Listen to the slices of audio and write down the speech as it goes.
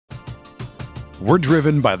We're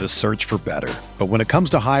driven by the search for better. But when it comes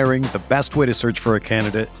to hiring, the best way to search for a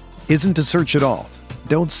candidate isn't to search at all.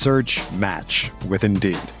 Don't search, match with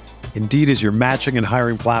Indeed. Indeed is your matching and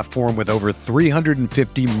hiring platform with over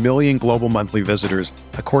 350 million global monthly visitors,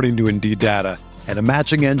 according to Indeed data, and a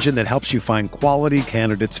matching engine that helps you find quality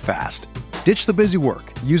candidates fast. Ditch the busy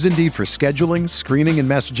work. Use Indeed for scheduling, screening, and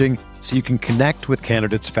messaging so you can connect with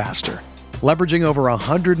candidates faster. Leveraging over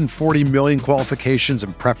 140 million qualifications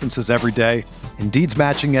and preferences every day, Indeed's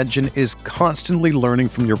matching engine is constantly learning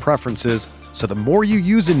from your preferences, so the more you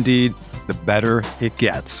use Indeed, the better it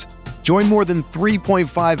gets. Join more than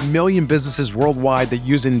 3.5 million businesses worldwide that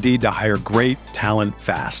use Indeed to hire great talent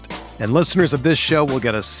fast. And listeners of this show will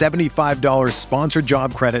get a $75 sponsored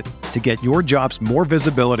job credit to get your jobs more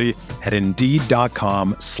visibility at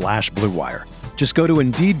Indeed.com/Blue Wire. Just go to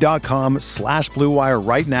Indeed.com/Blue Wire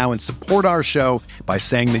right now and support our show by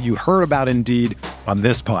saying that you heard about Indeed on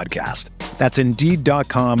this podcast. That's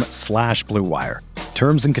Indeed.com/Blue Wire.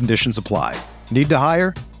 Terms and conditions apply. Need to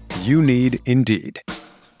hire? You need Indeed.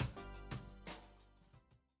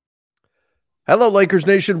 Hello, Lakers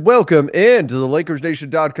Nation. Welcome into the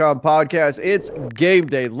LakersNation.com podcast. It's game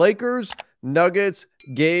day. Lakers, Nuggets,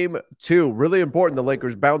 game 2. Really important the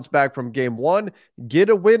Lakers bounce back from game 1, get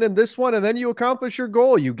a win in this one, and then you accomplish your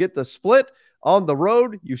goal. You get the split on the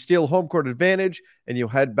road, you steal home court advantage, and you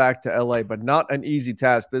head back to LA. But not an easy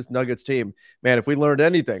task. This Nuggets team, man, if we learned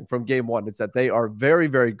anything from game 1, it's that they are very,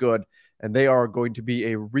 very good, and they are going to be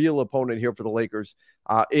a real opponent here for the Lakers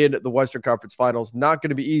in the Western Conference Finals. Not going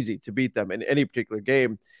to be easy to beat them in any particular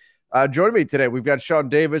game. Joining me today, we've got Sean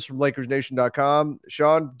Davis from LakersNation.com.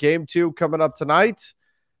 Sean, game 2 coming up tonight.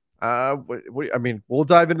 We'll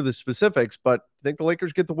dive into the specifics, but think the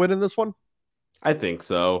Lakers get the win in this one? I think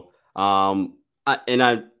so. I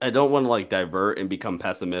don't want to divert and become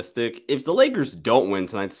pessimistic. If the Lakers don't win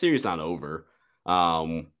tonight, the series not over.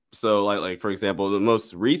 So for example, the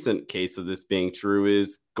most recent case of this being true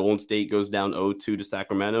is Golden State goes down 0-2 to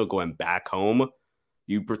Sacramento, going back home.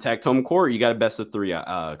 You protect home court, you got a best of 3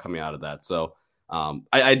 coming out of that. So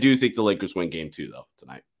I do think the Lakers win game 2 though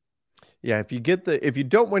tonight. Yeah, if you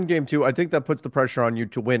don't win game 2, I think that puts the pressure on you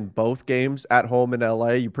to win both games at home in LA.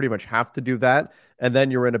 You pretty much have to do that, and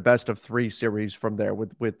then you're in a best of 3 series from there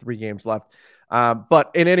with 3 games left.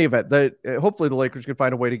 But in any event, hopefully the Lakers can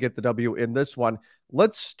find a way to get the W in this one.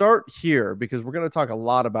 Let's start here because we're going to talk a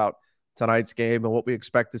lot about tonight's game and what we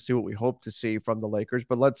expect to see, what we hope to see from the Lakers.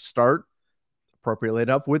 But let's start, appropriately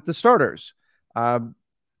enough, with the starters.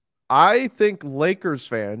 I think Lakers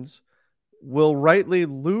fans will rightly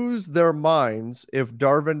lose their minds if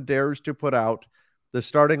Darvin dares to put out the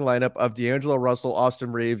starting lineup of D'Angelo Russell,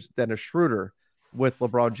 Austin Reeves, Dennis Schroeder with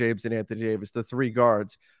LeBron James and Anthony Davis, the 3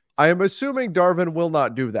 guards. I am assuming Darvin will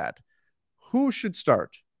not do that. Who should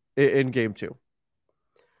start in game 2?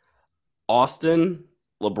 Austin,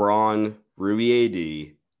 LeBron, Rui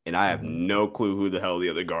AD, and I have no clue who the hell the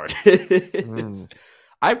other guard is.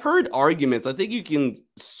 I've heard arguments. I think you can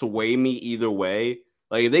sway me either way.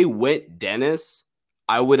 If they went Dennis,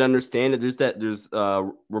 I would understand it. There's a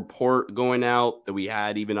report going out that we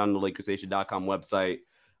had even on the LakersNation.com website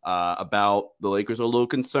about the Lakers are a little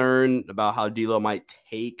concerned about how D'Lo might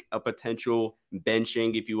take a potential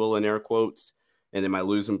benching, if you will, in air quotes, and they might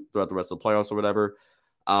lose him throughout the rest of the playoffs or whatever.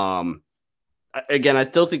 Again, I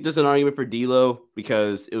still think there's an argument for D'Lo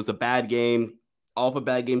because it was a bad game. Off of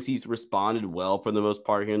bad games, he's responded well for the most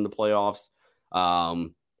part here in the playoffs.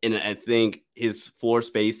 And I think his floor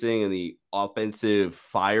spacing and the offensive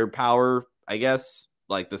firepower, I guess,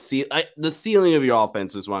 the ceiling of your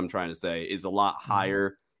offense is what I'm trying to say, is a lot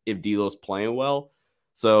higher if D'Lo's playing well.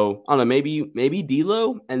 So I don't know, maybe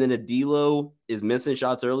D'Lo, and then if D'Lo is missing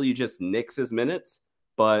shots early, you just nix his minutes.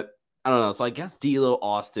 But I don't know. So I guess D'Lo,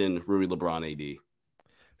 Austin, Rui, LeBron, AD.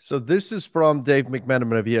 So this is from Dave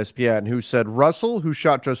McMenamin of ESPN, who said Russell, who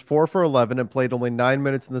shot just 4 for 11 and played only 9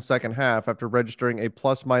 minutes in the second half after registering a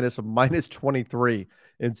plus-minus of -23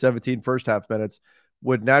 in 17 first-half minutes,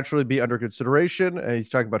 would naturally be under consideration, and he's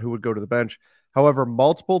talking about who would go to the bench. However,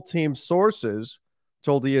 multiple team sources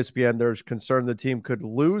told ESPN there's concern the team could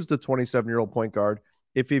lose the 27-year-old point guard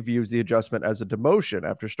if he views the adjustment as a demotion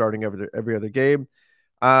after starting every other game.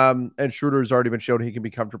 And Schroeder has already been shown he can be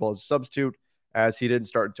comfortable as a substitute, as he didn't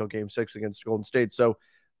start until game 6 against Golden State. So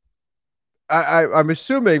I'm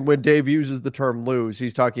assuming when Dave uses the term lose,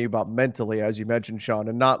 he's talking about mentally, as you mentioned, Sean,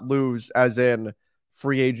 and not lose as in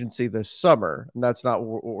free agency this summer. And that's not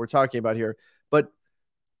what we're talking about here. But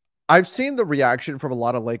I've seen the reaction from a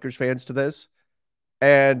lot of Lakers fans to this.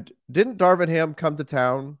 And didn't Darvin Ham come to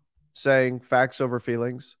town saying facts over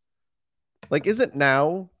feelings? Isn't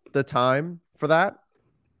now the time for that?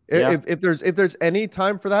 Yeah. If there's any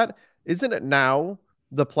time for that, isn't it now?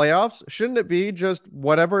 The playoffs, shouldn't it be just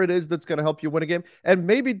whatever it is that's going to help you win a game? And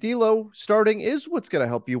maybe D'Lo starting is what's going to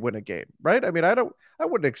help you win a game, right? I mean, I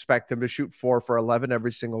wouldn't expect him to shoot 4 for 11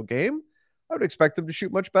 every single game. I would expect him to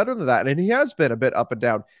shoot much better than that. And he has been a bit up and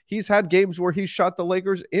down. He's had games where he's shot the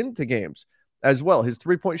Lakers into games as well. His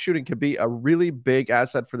 3-point shooting can be a really big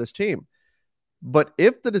asset for this team. But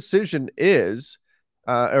if the decision is,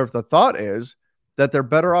 or if the thought is that they're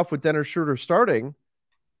better off with Dennis Schroeder starting,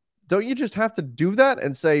 don't you just have to do that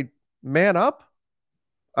and say, man up?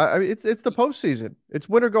 I mean, it's the postseason. It's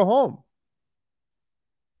win or go home.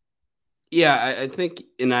 Yeah, I think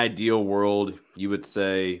in an ideal world, you would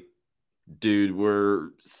say, dude,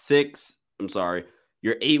 you're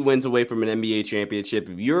 8 wins away from an NBA championship.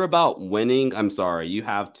 If you're about winning, I'm sorry, you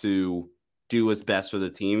have to do what's best for the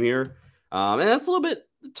team here. And that's a little bit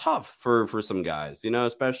tough for some guys,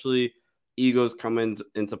 especially egos come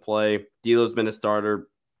into play. D'Lo's been a starter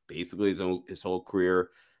basically his whole career.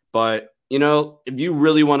 But, if you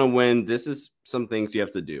really want to win, this is some things you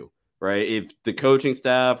have to do, right? If the coaching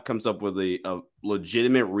staff comes up with a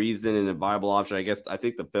legitimate reason and a viable option, I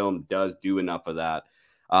think the film does do enough of that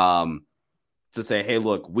to say, hey,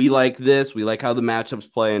 look, we like this. We like how the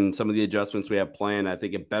matchups play and some of the adjustments we have planned. I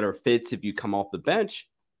think it better fits if you come off the bench.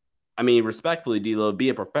 I mean, respectfully, D'Lo, be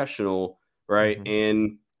a professional, right? Mm-hmm.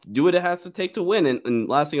 And do what it has to take to win. And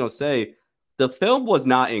last thing I'll say, the film was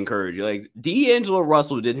not encouraging. Like, D'Angelo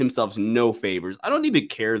Russell did himself no favors. I don't even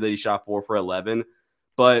care that he shot 4 for 11,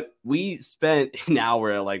 but we spent an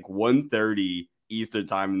hour at like 1:30 Eastern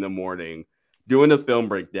time in the morning doing a film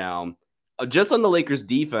breakdown just on the Lakers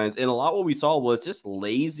defense. And a lot of what we saw was just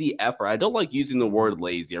lazy effort. I don't like using the word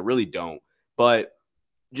lazy. I really don't. But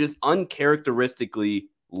just uncharacteristically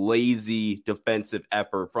lazy defensive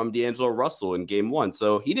effort from D'Angelo Russell in game 1.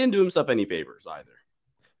 So he didn't do himself any favors either.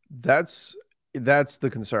 That's the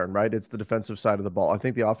concern, right? It's the defensive side of the ball. I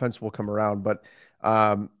think the offense will come around, but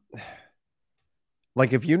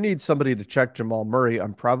like if you need somebody to check Jamal Murray,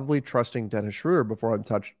 I'm probably trusting Dennis Schroeder before I'm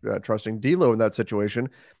trusting D'Lo in that situation.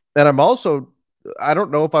 And I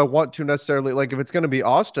don't know if I want to necessarily, like if it's going to be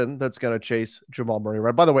Austin that's going to chase Jamal Murray,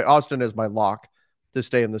 right? By the way, Austin is my lock to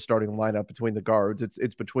stay in the starting lineup between the guards.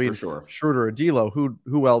 It's between Schroeder and D'Lo.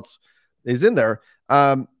 Who else is in there?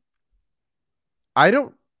 I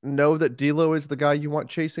don't know that D'Lo is the guy you want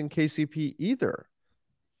chasing KCP either.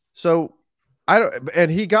 So and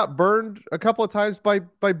he got burned a couple of times by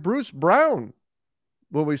Bruce Brown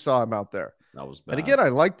when we saw him out there. That was bad. And again, I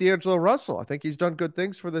like D'Angelo Russell. I think he's done good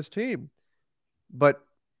things for this team. But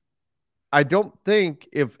I don't think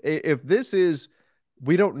if this is,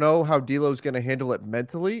 we don't know how D'Lo's going to handle it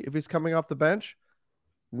mentally if he's coming off the bench,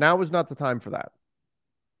 now is not the time for that.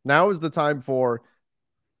 Now is the time for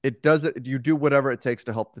you do whatever it takes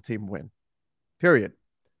to help the team win, period.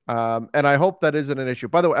 And I hope that isn't an issue.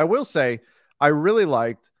 By the way, I will say, I really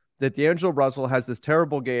liked that D'Angelo Russell has this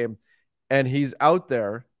terrible game and he's out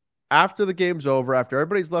there after the game's over, after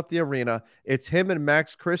everybody's left the arena. It's him and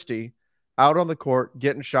Max Christie out on the court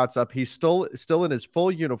getting shots up. He's still in his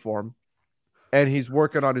full uniform and he's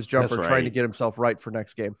working on his jumper, trying to get himself right for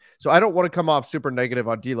next game. So I don't want to come off super negative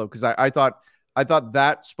on D'Lo because I thought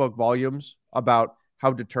that spoke volumes about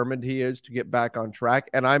how determined he is to get back on track.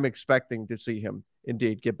 And I'm expecting to see him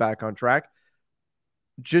indeed get back on track.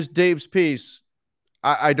 Just Dave's piece,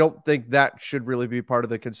 I don't think that should really be part of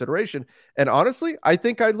the consideration. And honestly, I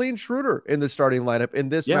think I'd lean Schroeder in the starting lineup in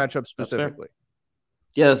this matchup specifically.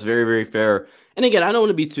 That's very, very fair. And again, I don't want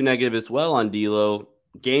to be too negative as well on D'Lo.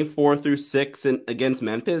 Game 4 through 6 against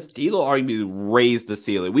Memphis, D'Lo arguably raised the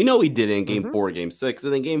ceiling. We know he did it in game 4, game 6,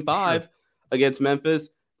 and then game 5 against Memphis.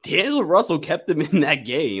 D'Angelo Russell kept them in that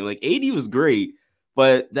game. Like, AD was great,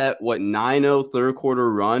 but that 9-0 third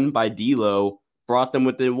quarter run by D'Lo brought them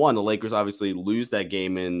within 1. The Lakers obviously lose that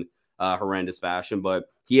game in horrendous fashion, but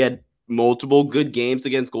he had multiple good games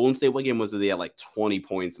against Golden State. What game was it? They had like 20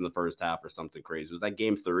 points in the first half or something crazy. Was that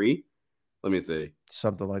game 3? Let me see.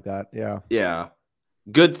 Something like that. Yeah. Yeah.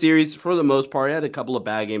 Good series for the most part. He had a couple of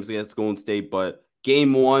bad games against Golden State, but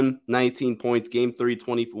game 1, 19 points. Game 3,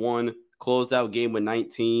 21. Closed out game with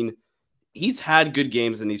 19. He's had good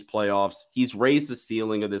games in these playoffs. He's raised the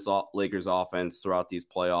ceiling of this Lakers offense throughout these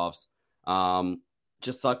playoffs.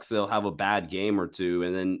 Just sucks they'll have a bad game or two.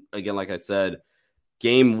 And then again, like I said,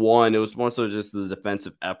 game 1, it was more so just the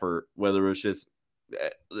defensive effort, whether it was just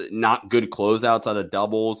not good closeouts out of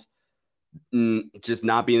doubles, just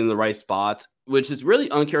not being in the right spots, which is really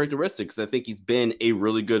uncharacteristic because I think he's been a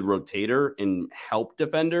really good rotator and help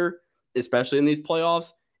defender, especially in these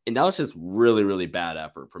playoffs. And that was just really, really bad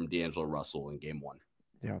effort from D'Angelo Russell in game 1.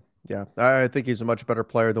 Yeah. Yeah, I think he's a much better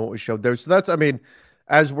player than what we showed there. So that's, I mean,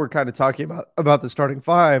 as we're kind of talking about the starting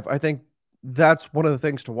five, I think that's one of the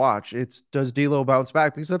things to watch. It's does D'Lo bounce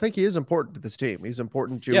back? Because I think he is important to this team. He's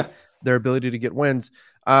important to Yeah. their ability to get wins.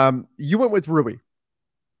 You went with Rui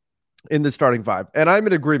in the starting five, and I'm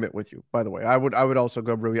in agreement with you. By the way, I would also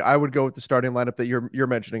go Rui. I would go with the starting lineup that you're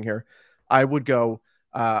mentioning here. I would go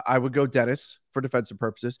Dennis for defensive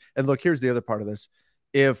purposes. And look, here's the other part of this.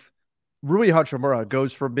 If Rui Hachimura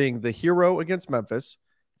goes from being the hero against Memphis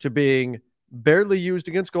to being barely used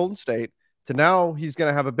against Golden State to now he's going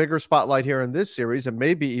to have a bigger spotlight here in this series and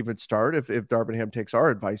maybe even start if Darvin Ham takes our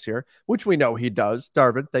advice here, which we know he does.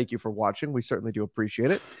 Darvin, thank you for watching. We certainly do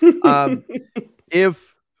appreciate it.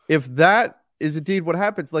 If that is indeed what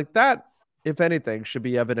happens, like that, if anything, should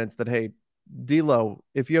be evidence that, hey, D'Lo,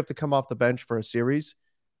 if you have to come off the bench for a series,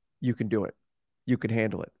 you can do it. You can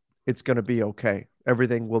handle it. It's going to be okay.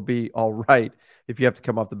 Everything will be all right if you have to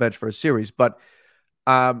come off the bench for a series. But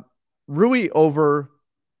Rui over,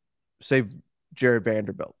 say, Jared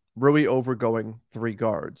Vanderbilt. Rui over going 3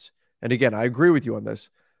 guards. And again, I agree with you on this.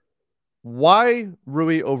 Why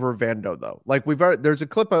Rui over Vando, though? Like there's a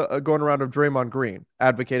clip going around of Draymond Green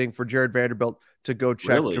advocating for Jared Vanderbilt to go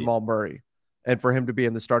check Jamal Murray and for him to be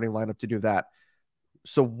in the starting lineup to do that.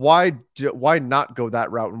 So why not go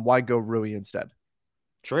that route and why go Rui instead?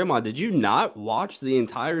 Draymond, did you not watch the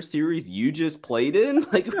entire series you just played in?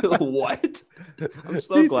 Like, what? I'm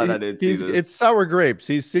so glad I didn't see this. It's sour grapes.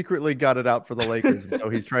 He's secretly got it out for the Lakers, and so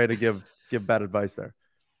he's trying to give bad advice there.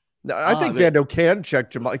 No, I think Vando can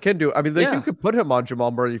check Jamal. Can do. I mean, you could put him on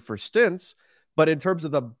Jamal Murray for stints, but in terms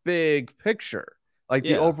of the big picture, like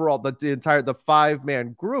the overall, the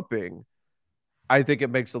 5-man grouping, I think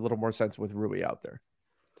it makes a little more sense with Rui out there.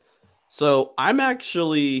 So I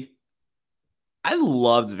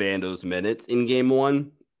loved Vando's minutes in game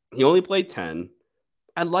 1. He only played 10.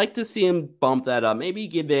 I'd like to see him bump that up. Maybe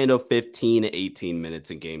give Vando 15 to 18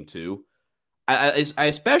 minutes in game 2. I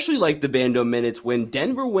especially like the Vando minutes when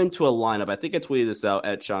Denver went to a lineup. I think I tweeted this out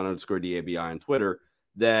at Sean_DABI on Twitter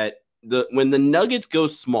that when the Nuggets go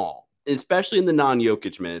small, especially in the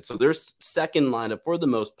non-Jokic minutes, so their second lineup for the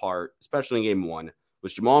most part, especially in game 1,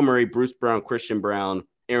 was Jamal Murray, Bruce Brown, Christian Brown,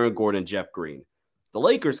 Aaron Gordon, Jeff Green. The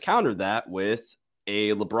Lakers countered that with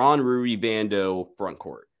a LeBron, Rui, Vando front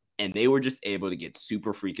court, and they were just able to get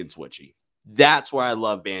super freaking switchy. That's why I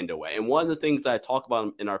love Vando. And one of the things that I talk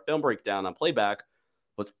about in our film breakdown on Playback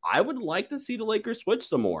was I would like to see the Lakers switch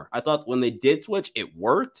some more. I thought when they did switch, it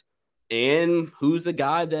worked. And who's the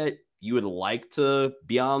guy that you would like to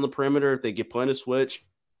be on the perimeter if they get put in a switch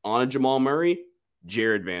on Jamal Murray?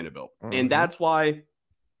 Jared Vanderbilt. Mm-hmm. And that's why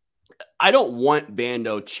I don't want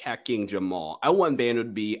Vando checking Jamal. I want Vando to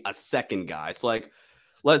be a second guy. So, like,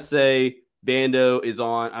 let's say Vando is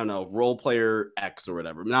on, I don't know, role player X or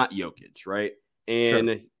whatever, not Jokic, right?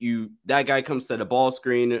 And that guy comes to the ball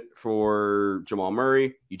screen for Jamal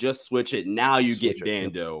Murray. You just switch it. Now you get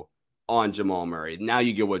Vando on Jamal Murray. Now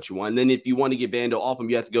you get what you want. And then if you want to get Vando off him,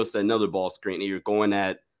 you have to go set another ball screen. And you're going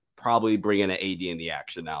at probably bringing an AD in the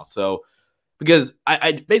action now. So, because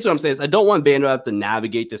I basically what I'm saying is I don't want Vando to have to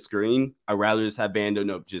navigate the screen. I'd rather just have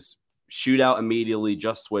Vando just shoot out immediately,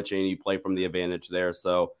 just switch and you play from the advantage there.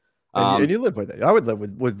 So, and you live with it. I would live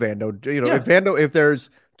with Vando. You know, if there's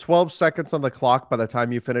 12 seconds on the clock by the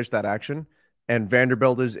time you finish that action, and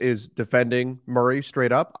Vanderbilt is defending Murray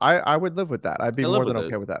straight up, I would live with that. I'd be more than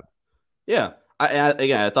okay with that. Yeah.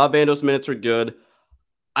 I thought Vando's minutes were good.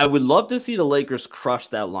 I would love to see the Lakers crush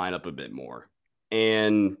that lineup a bit more,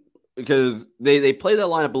 and because they played that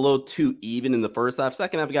lineup a little too even in the first half.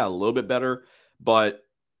 Second half, it got a little bit better, but.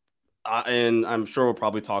 And I'm sure we'll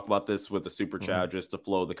probably talk about this with the super chat just to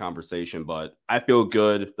flow the conversation, but I feel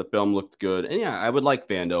good. The film looked good. And yeah, I would like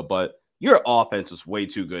Vando, but your offense was way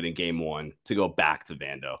too good in game 1 to go back to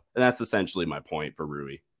Vando. And that's essentially my point for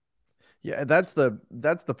Rui. Yeah, that's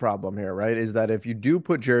the problem here, right? Is that if you do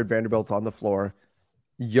put Jared Vanderbilt on the floor,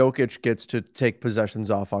 Jokic gets to take possessions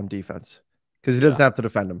off on defense because he doesn't have to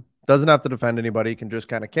defend him. Doesn't have to defend anybody. He can just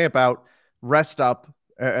kind of camp out, rest up,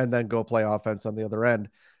 and then go play offense on the other end.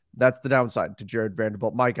 That's the downside to Jared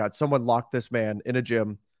Vanderbilt. My God, someone locked this man in a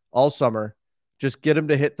gym all summer. Just get him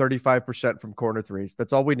to hit 35% from corner threes.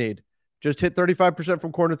 That's all we need. Just hit 35%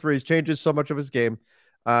 from corner threes. Changes so much of his game.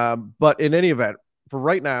 But in any event, for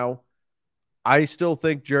right now, I still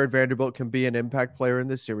think Jared Vanderbilt can be an impact player in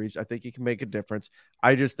this series. I think he can make a difference.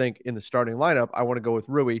 I just think in the starting lineup, I want to go with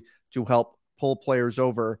Rui to help pull players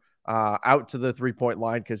over out to the three-point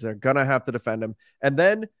line because they're going to have to defend him. And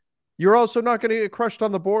then you're also not going to get crushed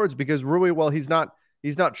on the boards because Rui, well, he's not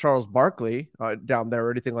Charles Barkley down there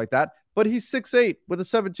or anything like that, but he's 6'8" with a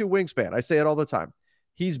 7'2" wingspan. I say it all the time.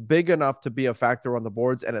 he's big enough to be a factor on the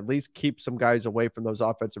boards and at least keep some guys away from those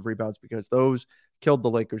offensive rebounds, because those killed the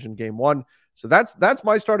Lakers in game one. So that's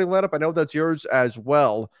my starting lineup. I know that's yours as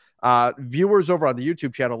well. Viewers over on the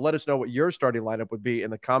YouTube channel, let us know what your starting lineup would be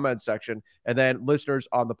in the comments section. And then listeners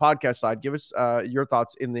on the podcast side, give us your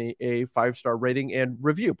thoughts in a 5-star rating and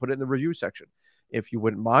review. Put it in the review section if you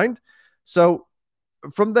wouldn't mind. So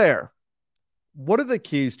from there, what are the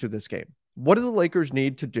keys to this game? What do the Lakers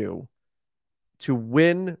need to do to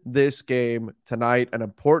win this game tonight? An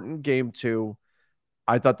important game too.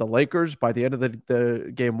 I thought the Lakers, by the end of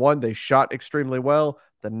the game one, they shot extremely well.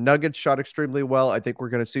 The Nuggets shot extremely well. I think we're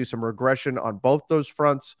going to see some regression on both those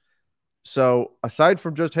fronts. So aside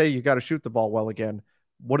from just, hey, you got to shoot the ball well again,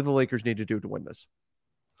 what do the Lakers need to do to win this?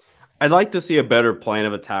 I'd like to see a better plan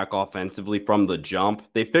of attack offensively from the jump.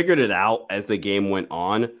 They figured it out as the game went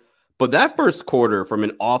on. But that first quarter, from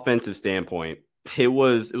an offensive standpoint, it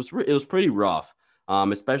was pretty rough,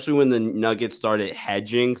 especially when the Nuggets started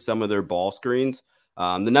hedging some of their ball screens.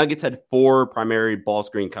 The Nuggets had 4 primary ball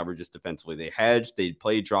screen coverages defensively. They hedged, they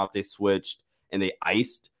played drop, they switched, and they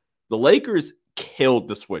iced. The Lakers killed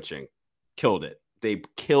the switching, killed it. They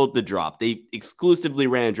killed the drop. They exclusively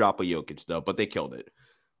ran a drop with Jokic, though, but they killed it.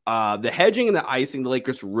 The hedging and the icing the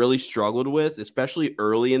Lakers really struggled with, especially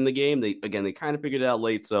early in the game. They kind of figured it out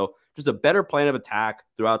late. So just a better plan of attack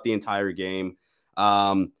throughout the entire game.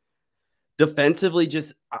 Defensively,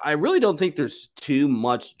 I really don't think there's too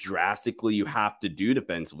much drastically you have to do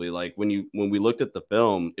defensively. Like when we looked at the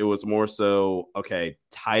film, it was more so, okay,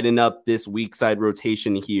 tighten up this weak side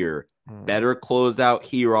rotation here, better close out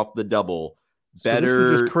here off the double. Better. So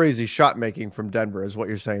this was just crazy shot making from Denver, is what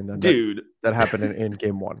you're saying, then, dude. That happened in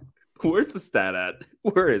game one. Where's the stat at?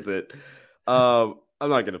 Where is it? I'm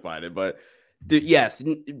not gonna find it, but dude, yes,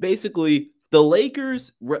 basically the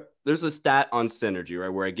Lakers. There's a stat on Synergy, right,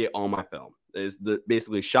 where I get all my film is the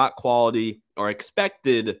basically shot quality or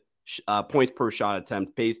expected points per shot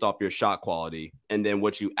attempt based off your shot quality and then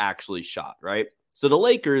what you actually shot, right? So the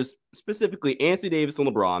Lakers, specifically Anthony Davis and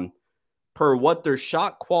LeBron, per what their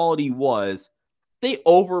shot quality was, they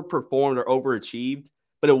overperformed or overachieved,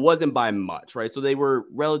 but it wasn't by much, right? So they were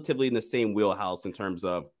relatively in the same wheelhouse in terms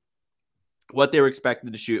of what they were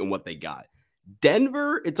expected to shoot and what they got.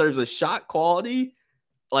 Denver, in terms of shot quality,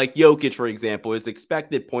 like Jokic, for example, his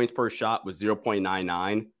expected points per shot was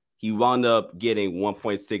 0.99. He wound up getting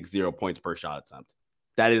 1.60 points per shot attempt.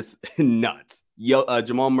 That is nuts.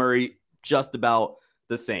 Jamal Murray, just about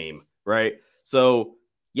the same, right? So,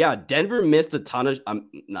 yeah, Denver missed a ton of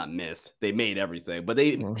not missed. They made everything, but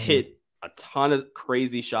they hit a ton of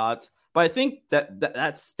crazy shots. But I think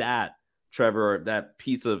that stat, Trevor, that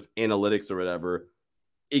piece of analytics or whatever,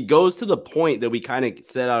 it goes to the point that we kind of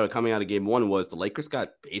set out coming out of game one was the Lakers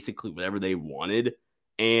got basically whatever they wanted.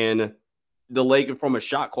 And the Lakers, from a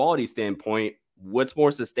shot quality standpoint, what's more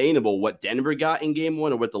sustainable, what Denver got in game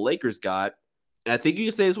one or what the Lakers got? And I think you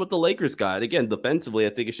can say it's what the Lakers got. Again, defensively, I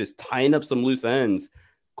think it's just tying up some loose ends,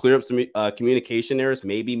 clear up some communication errors,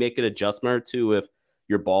 maybe make an adjustment or two if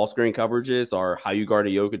your ball screen coverages or how you guard a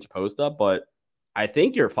Jokic post up. But I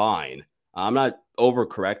think you're fine. I'm not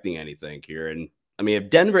overcorrecting anything here. And I mean, if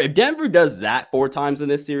Denver does that 4 times in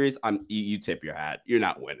this series, you tip your hat. You're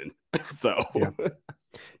not winning. So,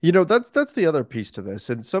 yeah. That's the other piece to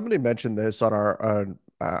this. And somebody mentioned this on our,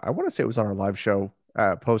 I want to say it was on our live show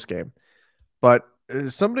post game, but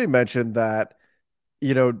somebody mentioned that,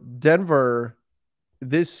 Denver,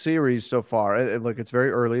 this series so far, and look, it's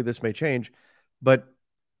very early. This may change, but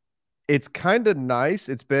it's kind of nice.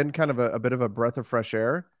 It's been kind of a bit of a breath of fresh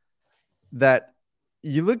air that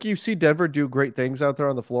you see Denver do great things out there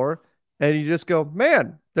on the floor, and you just go,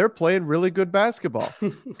 man, they're playing really good basketball.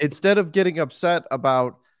 Instead of getting upset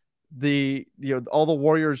about all the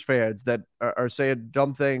Warriors fans that are saying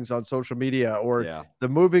dumb things on social media, or the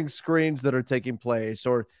moving screens that are taking place,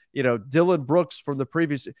 or Dylan Brooks from the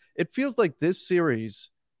previous. It feels like this series,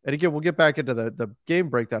 and again, we'll get back into the game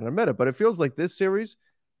breakdown in a minute, but it feels like this series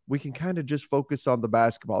we can kind of just focus on the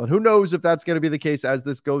basketball. And who knows if that's going to be the case as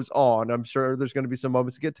this goes on. I'm sure there's going to be some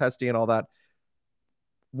moments to get testy and all that.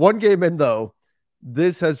 One game in, though,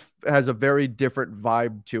 this has a very different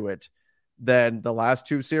vibe to it than the last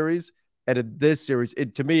 2 series. And in this series,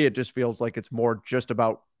 to me, it just feels like it's more just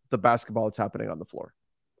about the basketball that's happening on the floor.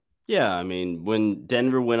 Yeah, I mean, when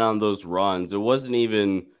Denver went on those runs, it wasn't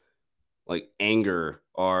even like anger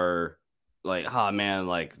or like, oh man,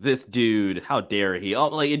 like this dude, how dare he? Oh,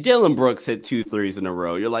 like Dylan Brooks hit 2 threes in a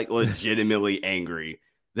row. You're like legitimately angry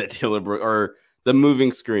that Dylan Brooks, or the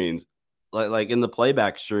moving screens, like in the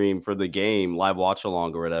playback stream for the game, live watch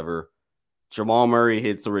along or whatever. Jamal Murray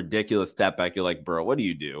hits a ridiculous step back. You're like, bro, what do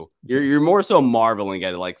you do? You're more so marveling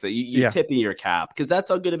at it, like, so you're tipping your cap because that's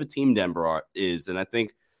how good of a team Denver is. And I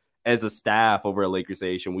think as a staff over at Lakers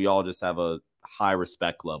Nation, we all just have a high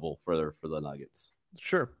respect level for the Nuggets.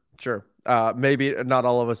 Sure. Maybe not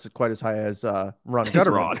all of us quite as high as Ron It's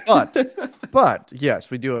Gutterman, but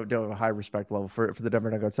yes, we do have a high respect level for the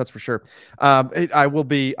Denver Nuggets. That's for sure. I will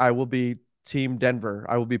be Team Denver.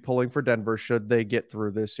 I will be pulling for Denver should they get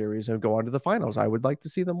through this series and go on to the finals. I would like to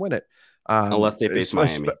see them win it. Unless they face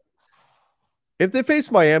Miami. If they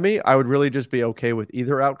face Miami, I would really just be okay with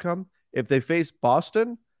either outcome. If they face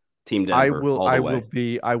Boston, Team Denver,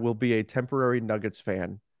 I will be a temporary Nuggets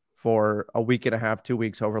fan for a week and a half, 2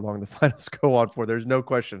 weeks, however long the finals go on for. There's no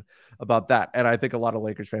question about that. And I think a lot of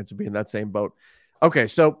Lakers fans would be in that same boat. Okay,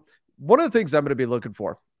 so one of the things I'm going to be looking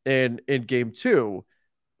for in game 2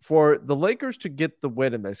 for the Lakers to get the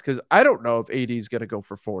win in this, because I don't know if AD is going to go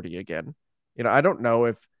for 40 again. I don't know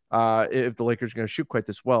if the Lakers are going to shoot quite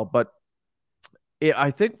this well, but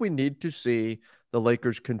I think we need to see the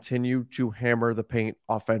Lakers continue to hammer the paint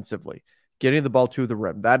offensively, getting the ball to the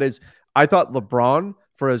rim. That is, I thought LeBron,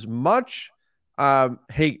 for as much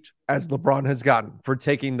hate as LeBron has gotten for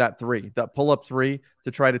taking that pull-up three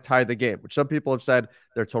to try to tie the game, which some people have said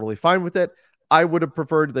they're totally fine with it. I would have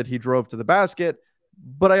preferred that he drove to the basket,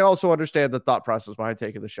 but I also understand the thought process behind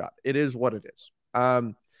taking the shot. It is what it is.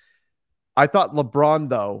 I thought LeBron,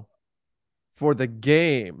 though, for the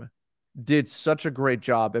game, did such a great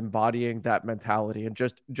job embodying that mentality and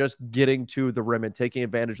just getting to the rim and taking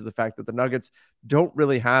advantage of the fact that the Nuggets don't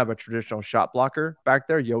really have a traditional shot blocker back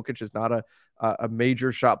there. Jokic is not a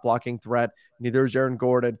major shot blocking threat. Neither is Aaron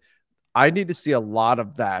Gordon. I need to see a lot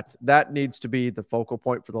of that. That needs to be the focal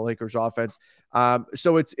point for the Lakers offense.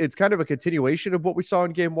 So it's kind of a continuation of what we saw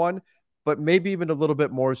in game 1, but maybe even a little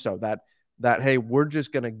bit more so that, hey, we're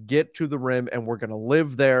just going to get to the rim and we're going to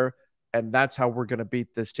live there. And that's how we're going to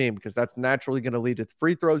beat this team, because that's naturally going to lead to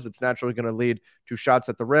free throws. It's naturally going to lead to shots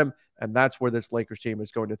at the rim. And that's where this Lakers team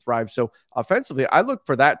is going to thrive. So offensively, I look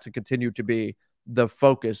for that to continue to be the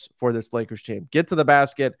focus for this Lakers team. Get to the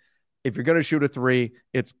basket. If you're going to shoot a three,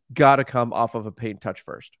 it's got to come off of a paint touch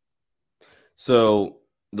first. So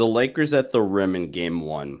the Lakers at the rim in game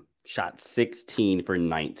 1 shot 16 for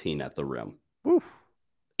 19 at the rim. Oof.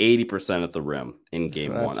 80% at the rim in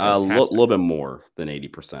game 1. A little bit more than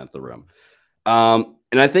 80% at the rim. And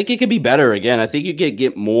I think it could be better. Again, I think you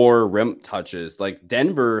get more rim touches. Like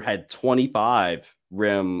Denver had 25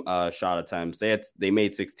 rim shot attempts. They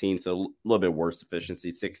made 16, so a little bit worse efficiency,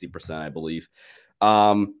 60%, I believe.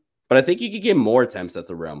 But I think you could get more attempts at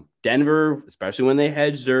the rim. Denver, especially when they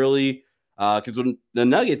hedged early, because when the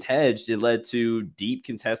Nuggets hedged, it led to deep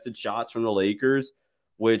contested shots from the Lakers,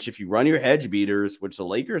 which if you run your hedge beaters, which the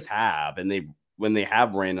Lakers have, and when they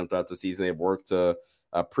have ran them throughout the season, they've worked a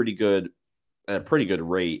pretty good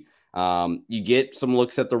rate. You get some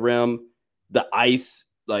looks at the rim. The ice,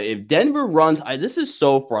 like if Denver runs, this is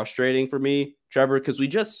so frustrating for me, Trevor, because we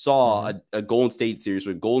just saw a Golden State series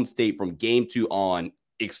with Golden State from game 2 on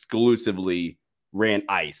exclusively ran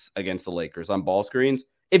ice against the Lakers on ball screens.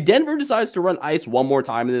 If Denver decides to run ice one more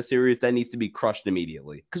time in this series, that needs to be crushed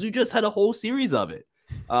immediately because we just had a whole series of it.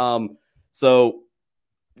 So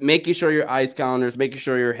making sure your ice counters, making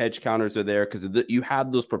sure your hedge counters are there because you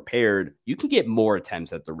have those prepared, you can get more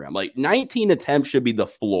attempts at the rim. Like 19 attempts should be the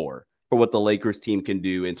floor for what the Lakers team can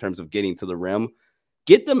do in terms of getting to the rim.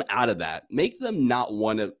 Get them out of that. Make them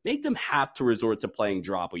have to resort to playing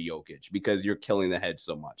drop with Jokic because you're killing the hedge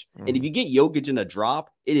so much. And if you get Jokic in a drop,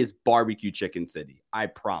 it is barbecue chicken city. I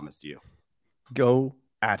promise you. Go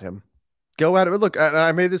at him. Look,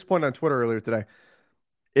 I made this point on Twitter earlier today.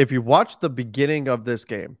 If you watch the beginning of this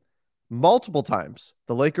game, multiple times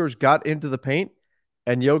the Lakers got into the paint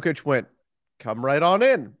and Jokic went, come right on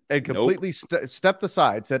in, and completely stepped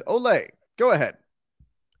aside, said, Ole, go ahead.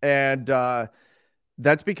 And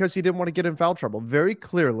that's because he didn't want to get in foul trouble. Very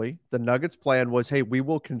clearly, the Nuggets' plan was, hey, we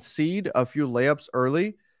will concede a few layups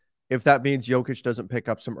early if that means Jokic doesn't pick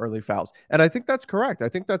up some early fouls. And I think that's correct. I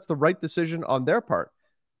think that's the right decision on their part.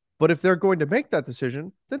 But if they're going to make that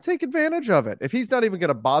decision, then take advantage of it. If he's not even going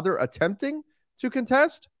to bother attempting to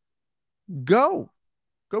contest, go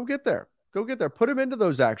get there. Put him into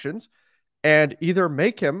those actions and either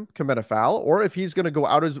make him commit a foul, or if he's going to go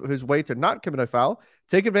out his way to not commit a foul,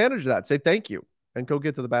 take advantage of that. Say thank you and go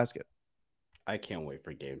get to the basket. I can't wait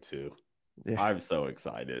for game 2. Yeah. I'm so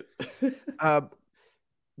excited.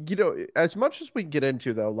 As much as we get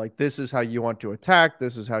into, though, like this is how you want to attack,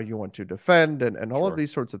 this is how you want to defend, and all of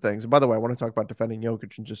these sorts of things. And by the way, I want to talk about defending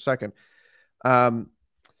Jokic in just a second.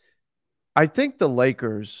 I think the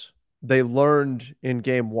Lakers, they learned in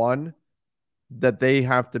game 1 that they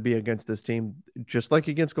have to be against this team, just like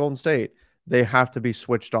against Golden State, they have to be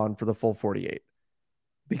switched on for the full 48.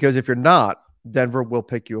 Because if you're not, Denver will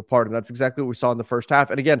pick you apart. And that's exactly what we saw in the first half.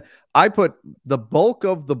 And again, I put the bulk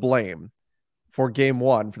of the blame for game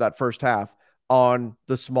one, for that first half, on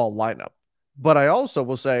the small lineup. But I also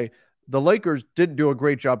will say the Lakers didn't do a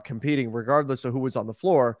great job competing, regardless of who was on the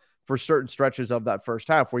floor, for certain stretches of that first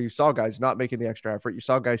half where you saw guys not making the extra effort. You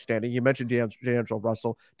saw guys standing. You mentioned D'Angelo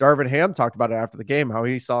Russell. Darvin Ham talked about it after the game, how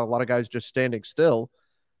he saw a lot of guys just standing still.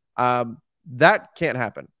 That can't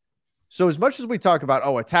happen. So as much as we talk about,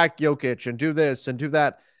 attack Jokic and do this and do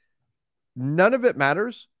that, none of it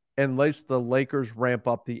matters unless the Lakers ramp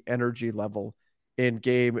up the energy level in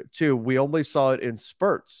game two. We only saw it in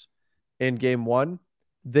spurts in game one.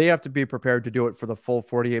 They have to be prepared to do it for the full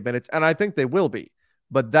 48 minutes, and I think they will be.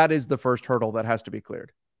 But that is the first hurdle that has to be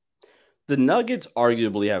cleared. The Nuggets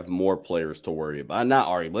arguably have more players to worry about. Not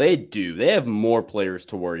arguably, they do. They have more players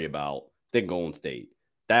to worry about than Golden State.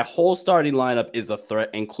 That whole starting lineup is a threat,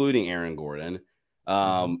 including Aaron Gordon.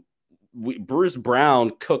 Bruce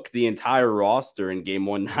Brown cooked the entire roster in game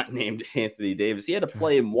one, not named Anthony Davis. He had to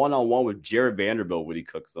play him one-on-one with Jared Vanderbilt when he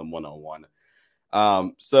cooks him one-on-one.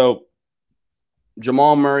 So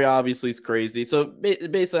Jamal Murray obviously is crazy. So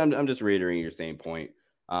basically, I'm just reiterating your same point.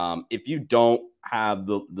 If you don't have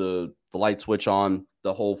the light switch on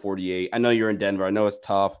the whole 48, I know you're in Denver. I know it's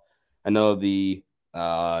tough. I know the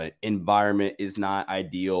environment is not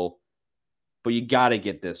ideal, but you got to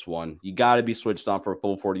get this one. You got to be switched on for a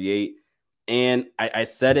full 48. And I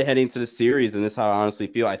said it heading to the series, and this is how I honestly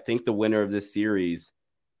feel. I think the winner of this series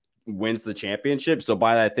wins the championship. So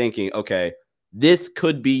by that thinking, okay, this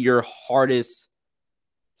could be your hardest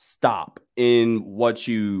stop in what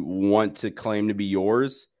you want to claim to be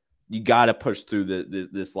yours. You got to push through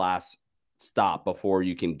this last stop before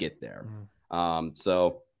you can get there.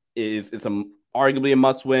 So it's arguably a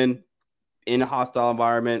must win in a hostile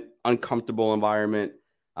environment, uncomfortable environment.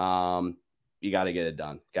 You got to get it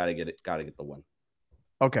done. Got to get the win.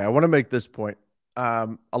 Okay, I want to make this point. A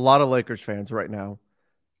lot of Lakers fans right now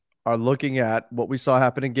are looking at what we saw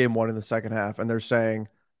happen in game one in the second half, and they're saying,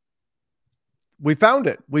 we found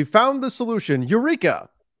it. We found the solution. Eureka.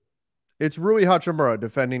 It's Rui Hachimura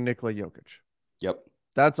defending Nikola Jokic. Yep.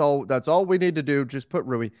 That's all we need to do. Just put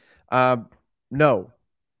Rui. No.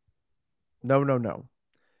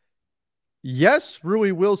 Yes,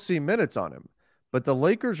 Rui will see minutes on him, but the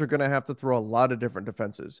Lakers are going to have to throw a lot of different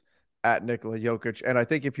defenses at Nikola Jokic. And I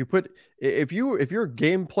think if your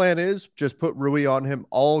game plan is just put Rui on him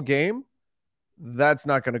all game, that's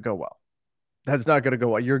not going to go well. That's not going to go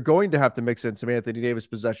well. You're going to have to mix in some Anthony Davis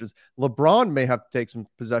possessions. LeBron may have to take some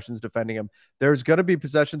possessions defending him. There's going to be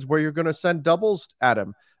possessions where you're going to send doubles at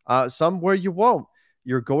him, some where you won't.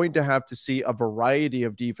 You're going to have to see a variety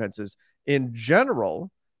of defenses. In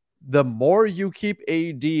general, the more you keep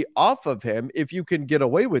AD off of him, if you can get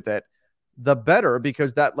away with it, the better,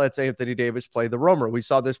 because that lets Anthony Davis play the roamer. We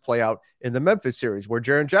saw this play out in the Memphis series where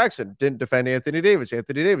Jaren Jackson didn't defend Anthony Davis.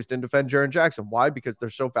 Anthony Davis didn't defend Jaren Jackson. Why? Because they're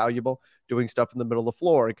so valuable doing stuff in the middle of the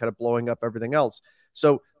floor and kind of blowing up everything else.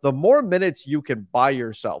 So the more minutes you can buy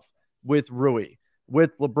yourself with Rui,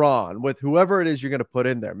 with LeBron, with whoever it is you're going to put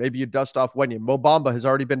in there, maybe you dust off Wenyen. Mo Bamba has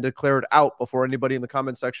already been declared out before anybody in the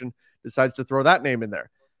comment section decides to throw that name in there.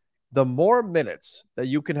 The more minutes that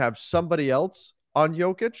you can have somebody else on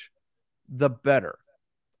Jokic, the better.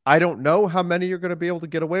 I don't know how many you're going to be able to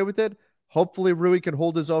get away with it. Hopefully Rui can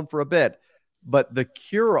hold his own for a bit, but the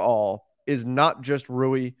cure-all is not just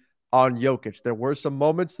Rui on Jokic. There were some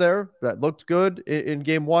moments there that looked good in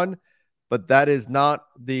game one, but that is not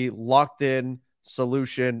the locked-in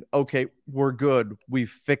solution. Okay, we're good. We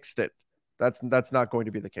fixed it. That's not going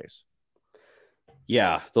to be the case.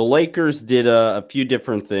 Yeah, the Lakers did a few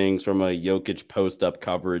different things from a Jokic post-up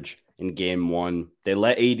coverage in game one. They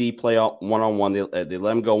let AD play one-on-one. They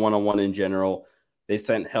let him go one-on-one in general. They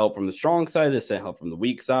sent help from the strong side. They sent help from the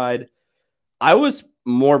weak side. I was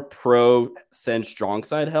more pro send strong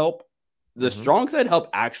side help. The strong side help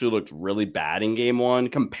actually looked really bad in game one,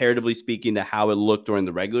 comparatively speaking to how it looked during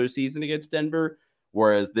the regular season against Denver,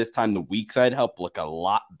 whereas this time the weak side help looked a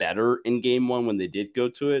lot better in game one when they did go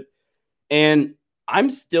to it. And I'm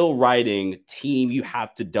still writing team you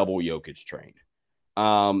have to double Jokic train.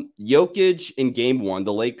 Jokic in game one,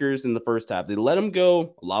 the Lakers in the first half, they let him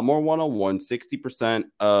go a lot more one-on-one. 60%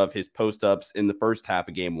 of his post-ups in the first half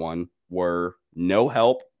of game one were no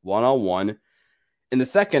help, one-on-one. In the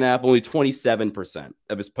second half, only 27%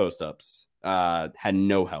 of his post-ups had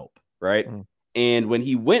no help, right? And when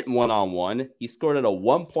he went one-on-one, he scored at a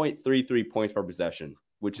 1.33 points per possession,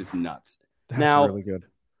 which is nuts. That's really good.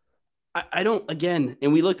 I don't, again,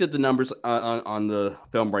 and we looked at the numbers on the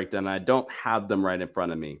film breakdown. I don't have them right in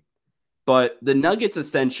front of me. But the Nuggets,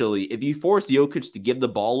 essentially, if you force Jokic to give the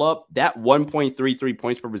ball up, that 1.33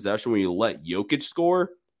 points per possession when you let Jokic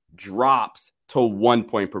score drops to 1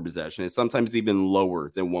 point per possession. It's sometimes even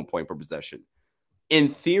lower than 1 point per possession. In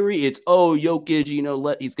theory, it's,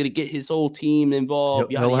 Jokic, he's going to get his whole team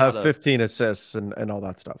involved. He'll have 15 assists and all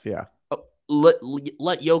that stuff. Yeah. Let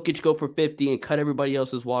Jokic go for 50 and cut everybody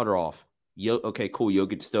else's water off. Okay, cool.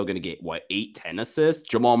 Jokic's still going to get, 8, 10 assists?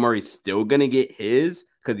 Jamal Murray's still going to get his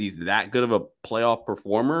because he's that good of a playoff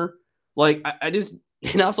performer. Like, I just,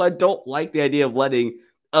 and also I don't like the idea of letting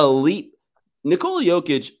elite Nikola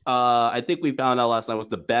Jokic, I think we found out last night, was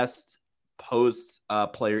the best post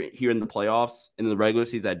player here in the playoffs. In the regular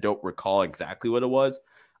season, I don't recall exactly what it was.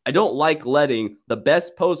 I don't like letting the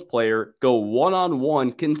best post player go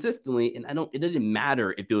one-on-one consistently, and it didn't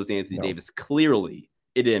matter if it was Anthony Davis. Clearly,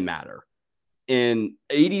 it didn't matter. And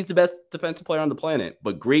AD is the best defensive player on the planet,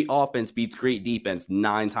 but great offense beats great defense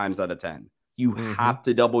 9 times out of 10. You have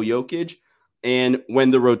to double Jokic. And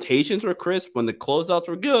when the rotations were crisp, when the closeouts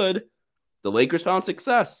were good, the Lakers found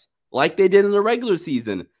success like they did in the regular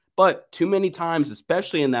season. But too many times,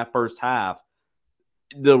 especially in that first half,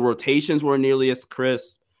 the rotations weren't nearly as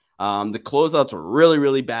crisp. The closeouts were really,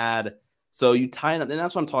 really bad. So you tie it up, and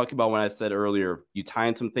that's what I'm talking about when I said earlier, you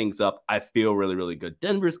tying some things up. I feel really, really good.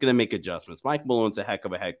 Denver's going to make adjustments. Mike Malone's a heck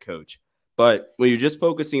of a head coach. But when you're just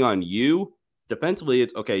focusing on you, defensively,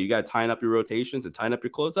 it's okay. You got to tying up your rotations and tying up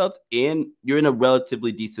your closeouts, and you're in a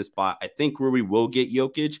relatively decent spot. I think Rui will get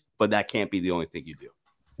Jokic, but that can't be the only thing you do.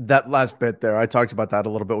 That last bit there, I talked about that a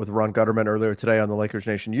little bit with Ron Gutterman earlier today on the Lakers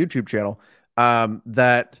Nation YouTube channel.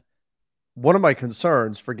 That one of my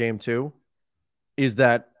concerns for game 2 is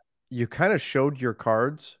that you kind of showed your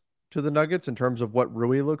cards to the Nuggets in terms of what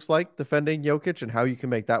Rui looks like defending Jokic and how you can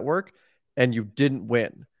make that work, and you didn't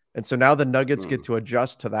win. And so now the Nuggets get to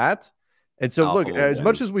adjust to that. And so, look, as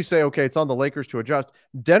much as we say, okay, it's on the Lakers to adjust,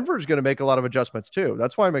 Denver's going to make a lot of adjustments too.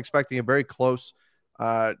 That's why I'm expecting a very close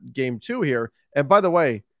game 2 here. And by the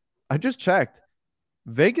way, I just checked.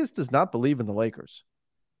 Vegas does not believe in the Lakers.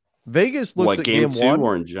 Vegas looks at game 2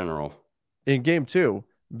 or in general? In game 2.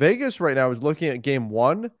 Vegas right now is looking at game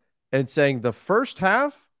 1 and saying the first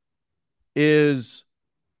half is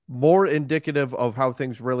more indicative of how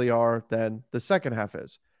things really are than the second half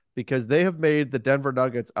is, because they have made the Denver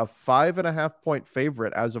Nuggets a 5.5-point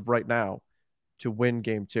favorite as of right now to win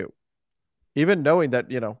game 2. Even knowing that,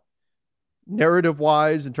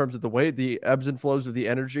 narrative-wise, in terms of the way the ebbs and flows of the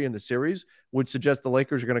energy in the series would suggest the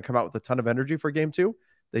Lakers are going to come out with a ton of energy for game 2,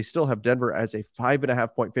 they still have Denver as a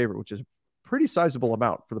 5.5-point favorite, which is a pretty sizable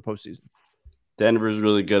amount for the postseason. Denver's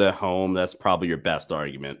really good at home. That's probably your best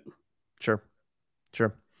argument. Sure. All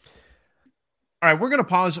right, we're going to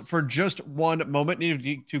pause for just one moment.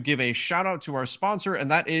 Need to give a shout out to our sponsor, and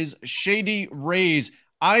that is Shady Rays.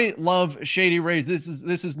 I love Shady Rays. This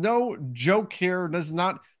is no joke here. This is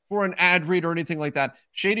not for an ad read or anything like that.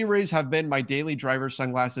 Shady Rays have been my daily driver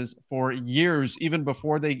sunglasses for years, even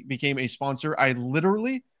before they became a sponsor. I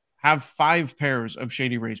literally have 5 pairs of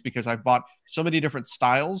Shady Rays because I've bought so many different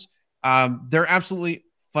styles. They're absolutely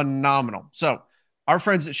phenomenal. So our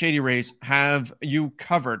friends at Shady Rays have you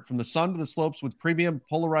covered from the sun to the slopes with premium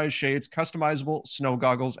polarized shades, customizable snow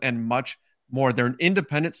goggles, and much more. They're an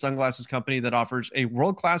independent sunglasses company that offers a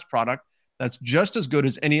world-class product that's just as good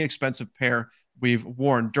as any expensive pair we've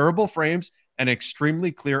worn. Durable frames and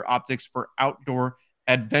extremely clear optics for outdoor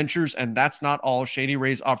adventures. And that's not all. Shady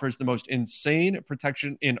Rays offers the most insane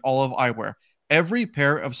protection in all of eyewear. Every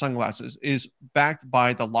pair of sunglasses is backed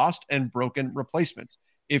by the lost and broken replacements.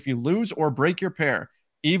 If you lose or break your pair,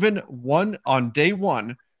 even one on day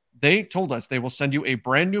 1, they told us they will send you a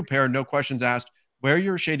brand new pair, no questions asked. Wear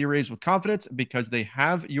your Shady Rays with confidence because they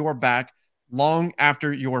have your back long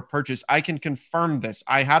after your purchase. I can confirm this.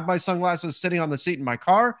 I had my sunglasses sitting on the seat in my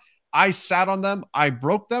car. I sat on them. I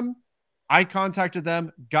broke them. I contacted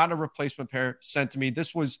them, got a replacement pair sent to me.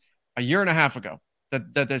 This was a year and a half ago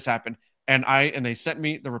that this happened. And they sent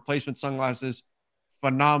me the replacement sunglasses.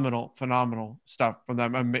 Phenomenal stuff from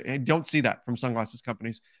them. I don't see that from sunglasses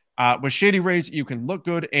companies. With Shady Rays, you can look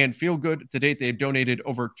good and feel good. To date, they've donated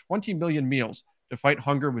over 20 million meals to fight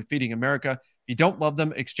hunger with Feeding America. If you don't love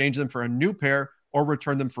them, exchange them for a new pair or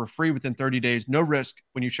return them for free within 30 days. No risk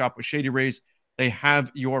when you shop with Shady Rays. They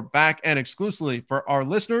have your back. And exclusively for our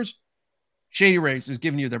listeners, Shady Rays is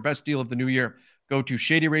giving you their best deal of the new year. Go to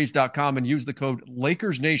shadyrays.com and use the code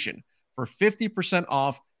LakersNation for 50%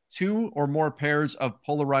 off 2 or more pairs of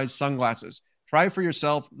polarized sunglasses. Try for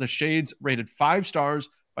yourself the shades rated 5 stars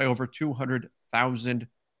by over 200,000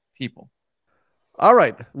 people. All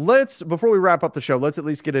right, before we wrap up the show, let's at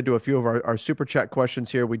least get into a few of our super chat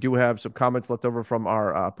questions here. We do have some comments left over from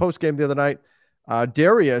our post game the other night.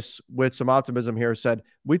 Darius, with some optimism here, said,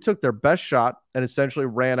 "We took their best shot and essentially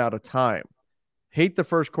ran out of time. Hate the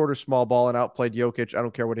first quarter small ball and outplayed Jokic. I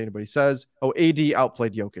don't care what anybody says. Oh, AD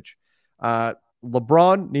outplayed Jokic.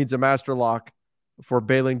 LeBron needs a master lock for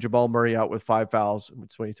bailing Jamal Murray out with 5 fouls.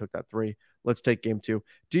 That's when he took that 3. Let's take game 2.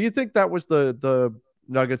 Do you think that was the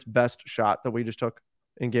Nuggets' best shot that we just took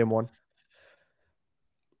in game 1?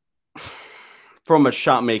 From a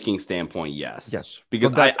shot making standpoint, yes. Yes.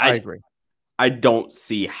 Because I agree. I don't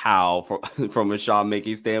see how, from a shot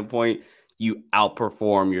making standpoint, you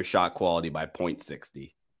outperform your shot quality by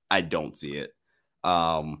 0.60. I don't see it.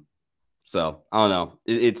 So I don't know.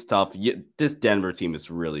 It's tough. This Denver team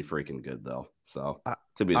is really freaking good, though. So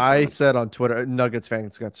I said on Twitter, Nuggets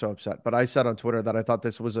fans got so upset, but I said on Twitter that I thought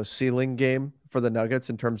this was a ceiling game for the Nuggets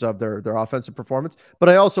in terms of their offensive performance. But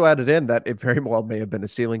I also added in that it very well may have been a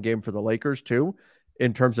ceiling game for the Lakers too,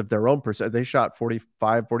 in terms of their own percent. They shot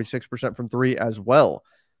 45, 46% from 3 as well.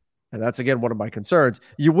 And that's, again, one of my concerns.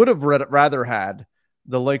 You would have rather had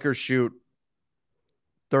the Lakers shoot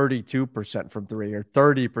 32% from 3 or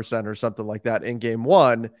 30% or something like that in game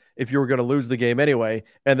 1 if you were going to lose the game anyway,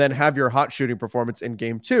 and then have your hot shooting performance in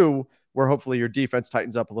game 2 where hopefully your defense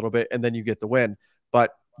tightens up a little bit and then you get the win.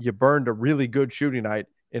 But you burned a really good shooting night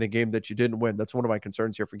in a game that you didn't win. That's one of my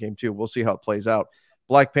concerns here for game 2. We'll see how it plays out.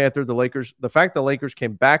 Black Panther, the fact the Lakers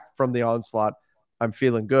came back from the onslaught, I'm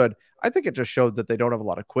feeling good. I think it just showed that they don't have a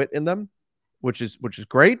lot of quit in them, which is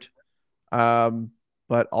great.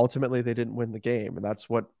 But ultimately they didn't win the game, and that's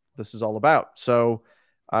what this is all about. So,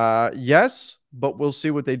 yes, but we'll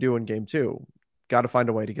see what they do in game 2. Got to find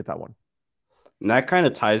a way to get that one. And that kind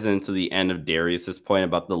of ties into the end of Darius's point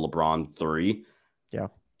about the LeBron 3. Yeah.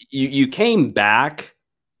 You came back.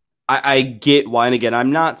 I get why. And again,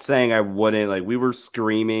 I'm not saying I wouldn't. Like, we were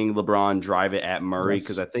screaming LeBron drive it at Murray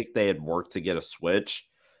because I think they had worked to get a switch.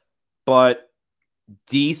 But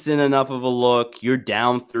decent enough of a look. You're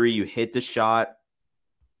down 3. You hit the shot.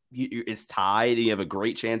 It's tied. You have a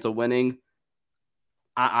great chance of winning.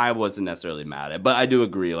 I wasn't necessarily mad at it, but I do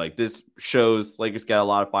agree. Like, this shows Lakers got a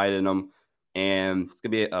lot of fight in them, and it's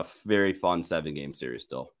going to be a very fun 7-game series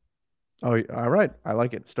still. Oh, all right. I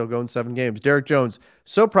like it. Still going 7 games. Derek Jones,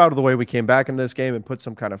 so proud of the way we came back in this game and put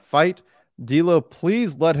some kind of fight. D'Lo,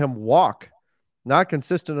 please let him walk. Not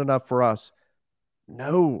consistent enough for us.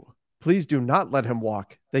 No, please do not let him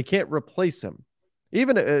walk. They can't replace him.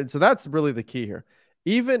 So that's really the key here.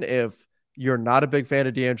 Even if you're not a big fan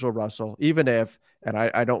of D'Angelo Russell, even if, and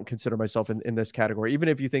I don't consider myself in this category, even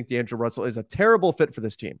if you think D'Angelo Russell is a terrible fit for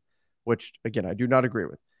this team, which, again, I do not agree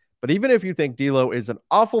with. But even if you think D'Lo is an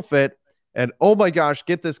awful fit and, oh my gosh,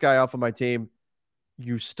 get this guy off of my team,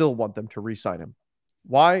 you still want them to re-sign him.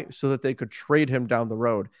 Why? So that they could trade him down the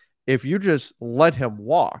road. If you just let him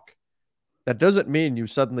walk, that doesn't mean you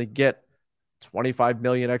suddenly get $25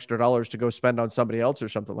 million extra to go spend on somebody else or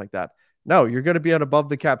something like that. No, you're going to be an above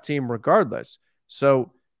the cap team regardless.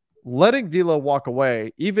 So letting D'Lo walk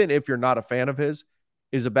away, even if you're not a fan of his,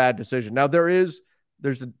 is a bad decision. Now there's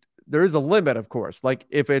a limit, of course. Like,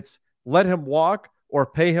 if it's let him walk or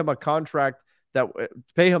pay him a contract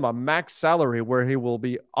pay him a max salary where he will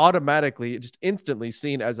be automatically, just instantly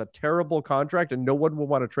seen as a terrible contract and no one will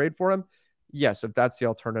want to trade for him. Yes, if that's the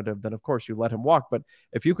alternative, then of course you let him walk. But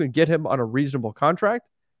if you can get him on a reasonable contract,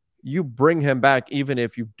 you bring him back, even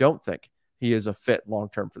if you don't think he is a fit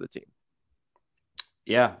long-term for the team.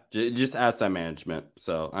 Yeah, just asset management.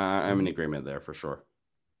 So I'm in agreement there for sure.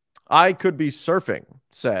 I could be surfing,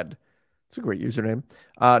 said. It's a great username.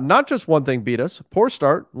 Not just one thing beat us. Poor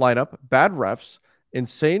start, lineup, bad refs,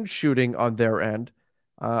 insane shooting on their end.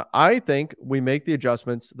 I think we make the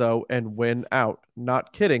adjustments, though, and win out.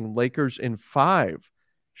 Not kidding. Lakers in 5.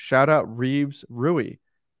 Shout out Reeves Rui.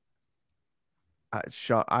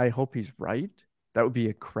 I hope he's right. That would be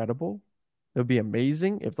incredible. It would be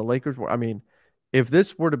amazing if the Lakers were, if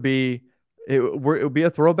this were to be, it would be a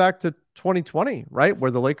throwback to 2020, right?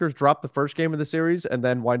 Where the Lakers dropped the first game of the series and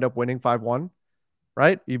then wind up winning 5-1,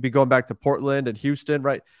 right? You'd be going back to Portland and Houston,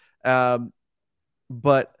 right?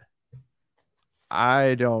 But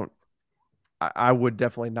I would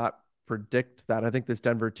definitely not predict that. I think this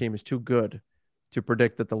Denver team is too good to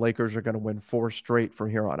predict that the Lakers are going to win 4 straight from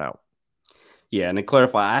here on out. Yeah, and to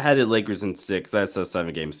clarify, I had it Lakers in 6. That's a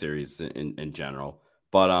 7-game series in general.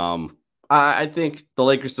 But I think the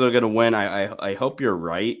Lakers still going to win. I hope you're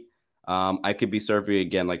right. I could be surfing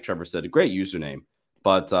again, like Trevor said, a great username.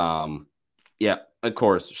 But yeah, of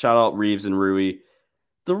course, shout out Reeves and Rui.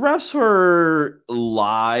 The refs were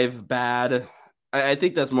live bad. I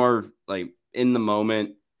think that's more like in the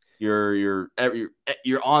moment. You're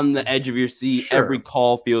on the edge of your seat. Sure. Every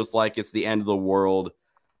call feels like it's the end of the world.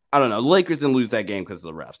 I don't know. The Lakers didn't lose that game because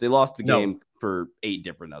of the refs. They lost the game for 8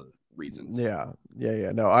 different other reasons. Yeah.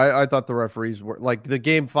 No, I thought the referees were like the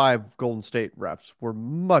Game 5 Golden State refs were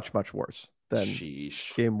much, much worse than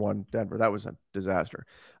Game 1 Denver. That was a disaster.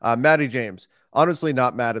 Matty James, honestly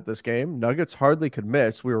not mad at this game. Nuggets hardly could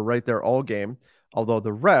miss. We were right there all game, although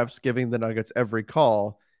the refs giving the Nuggets every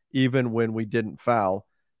call, even when we didn't foul.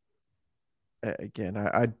 Again,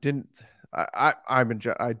 I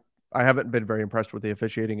haven't been very impressed with the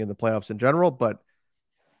officiating in the playoffs in general, but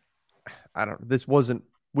I don't know.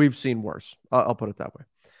 We've seen worse. I'll put it that way.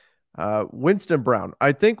 Winston Brown,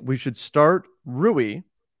 I think we should start Rui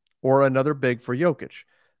or another big for Jokic.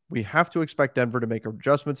 We have to expect Denver to make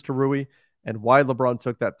adjustments to Rui and why LeBron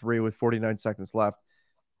took that 3 with 49 seconds left.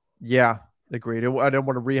 Yeah, agreed. I don't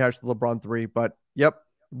want to rehash the LeBron 3, but yep,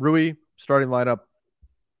 Rui starting lineup.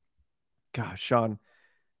 Gosh, Sean,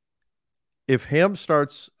 if Ham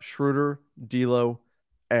starts Schroeder, D'Lo,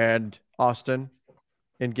 and Austin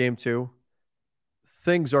in game 2,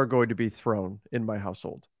 things are going to be thrown in my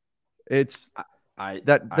household. There's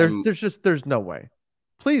no way.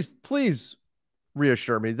 Please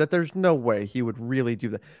reassure me that there's no way he would really do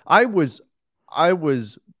that. I was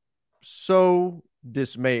so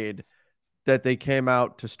dismayed that they came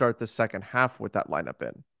out to start the second half with that lineup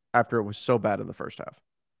in after it was so bad in the first half.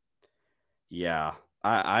 Yeah,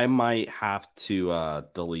 I might have to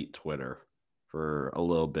delete Twitter for a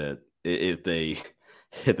little bit if they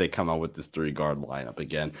come out with this 3-guard lineup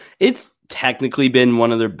again. It's technically been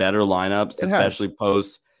one of their better lineups, especially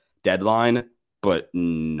post deadline. But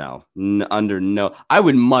no. I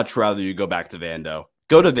would much rather you go back to Vando.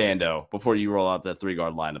 Go to Vando before you roll out that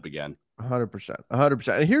 3-guard lineup again. 100%.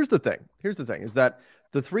 And here's the thing is that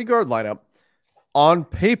the 3-guard lineup on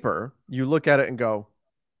paper, you look at it and go,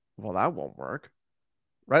 well, that won't work,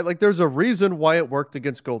 right? Like there's a reason why it worked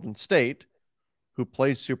against Golden State, who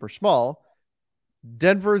plays super small.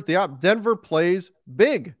 Denver plays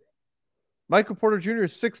big. Michael Porter Jr.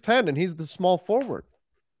 is 6'10", and he's the small forward,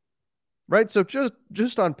 right? So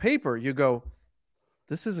just on paper, you go,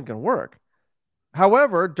 this isn't going to work.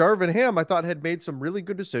 However, Darvin Ham, I thought, had made some really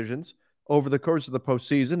good decisions over the course of the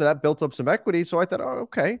postseason, and that built up some equity. So I thought, oh,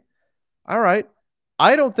 okay, all right.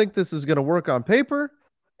 I don't think this is going to work on paper.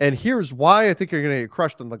 And here's why. I think you're going to get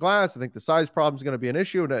crushed on the glass. I think the size problem is going to be an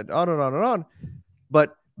issue, and on and on and on.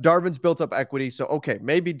 But Darvin's built up equity. So, okay,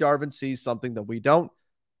 maybe Darvin sees something that we don't,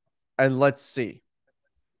 and let's see.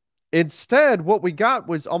 Instead, what we got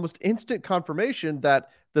was almost instant confirmation that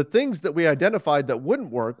the things that we identified that wouldn't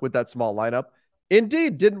work with that small lineup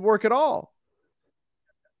indeed didn't work at all.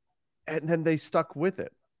 And then they stuck with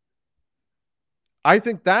it. I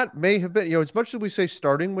think that may have been, as much as we say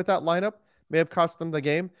starting with that lineup may have cost them the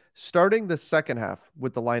game, starting the second half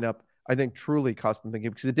with the lineup, I think truly cost them the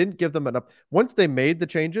game because it didn't give them enough. Once they made the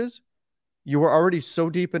changes, you were already so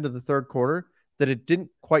deep into the third quarter that it didn't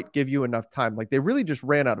quite give you enough time. Like they really just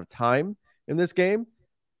ran out of time in this game.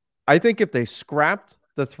 I think if they scrapped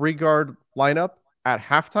the 3-guard lineup at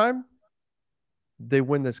halftime, they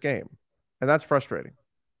win this game. And that's frustrating.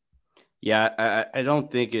 Yeah, I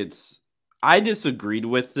don't think I disagreed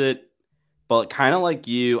with it, but kind of like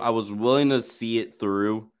you, I was willing to see it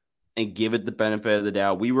through and give it the benefit of the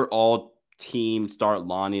doubt. We were all team start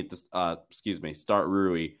Lonnie at the start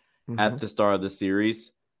Rui at the start of the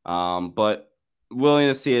series. But willing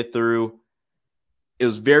to see it through. It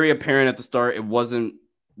was very apparent at the start it wasn't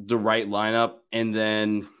the right lineup. And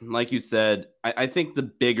then, like you said, I think the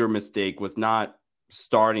bigger mistake was not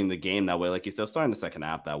starting the game that way. Like you said, starting the second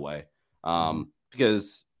half that way.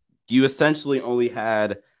 Because you essentially only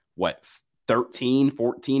had 13,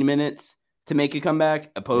 14 minutes to make a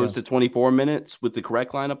comeback opposed to 24 minutes with the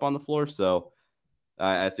correct lineup on the floor. So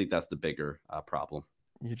I think that's the bigger problem.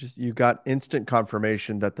 You got instant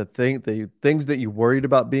confirmation that the things that you worried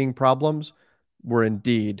about being problems were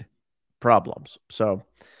indeed problems. So,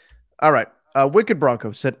 all right. Wicked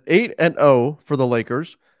Bronco said 8-0 for the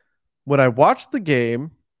Lakers. When I watched the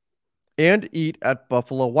game and eat at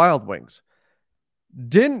Buffalo Wild Wings.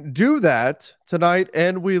 Didn't do that tonight,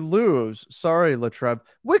 and we lose. Sorry, Latrev.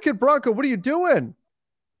 Wicked Bronco, what are you doing?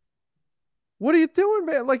 What are you doing,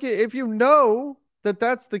 man? Like, if you know that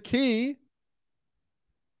that's the key,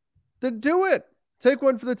 then do it. Take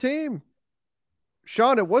one for the team.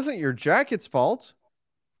 Sean, it wasn't your jacket's fault.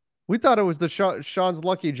 We thought it was Sean's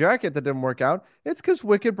lucky jacket that didn't work out. It's because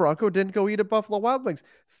Wicked Bronco didn't go eat at Buffalo Wild Wings.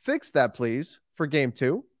 Fix that, please, for game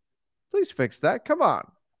 2. Please fix that. Come on.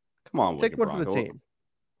 Take one for the team.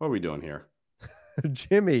 What are we doing here?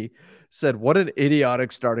 Jimmy said, what an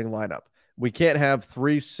idiotic starting lineup. We can't have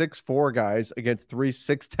 3 6'4" guys against 3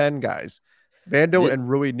 6'10" guys. Vando and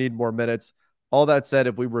Rui need more minutes. All that said,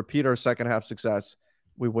 if we repeat our second half success,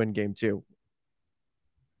 we win game 2.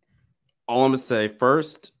 All I'm going to say,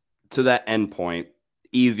 first, to that end point,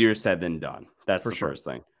 easier said than done. That's the first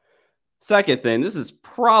thing. Second thing, this is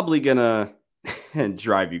probably going to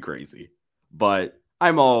drive you crazy, but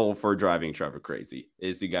I'm all for driving Trevor crazy,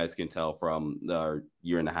 as you guys can tell from our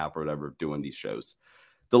year and a half or whatever of doing these shows.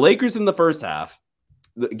 The Lakers in the first half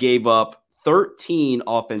gave up 13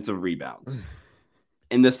 offensive rebounds.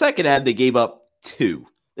 In the second half, they gave up 2.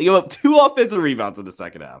 They gave up 2 offensive rebounds in the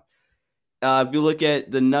second half. If you look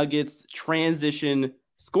at the Nuggets transition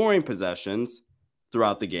scoring possessions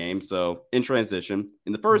throughout the game, so in transition,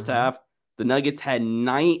 in the first half, the Nuggets had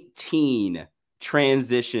 19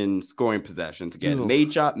 transition scoring possessions. Again,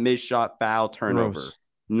 made shot, missed shot, foul, turnover. Gross.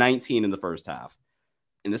 19 in the first half.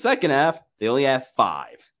 In the second half, they only have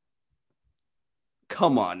 5.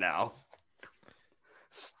 Come on now.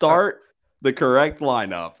 Start the correct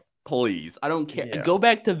lineup, please. I don't care. Yeah. Go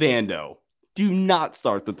back to Vando. Do not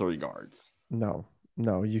start the 3 guards. No,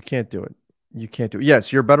 you can't do it. You can't do it.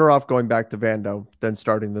 Yes, you're better off going back to Vando than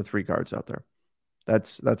starting the 3 guards out there.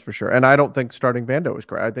 That's for sure. And I don't think starting Vando is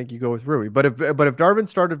great. I think you go with Rui. But if Darvin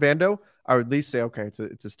started Vando, I would at least say, okay,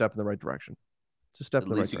 it's a step in the right direction. It's a step in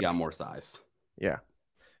the right direction. At least you got more size. Yeah.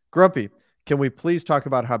 Grumpy, can we please talk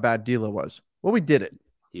about how bad D'Lo was? Well, we did it.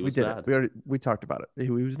 We did it. We talked about it. He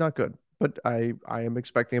was not good, but I am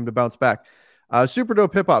expecting him to bounce back. Super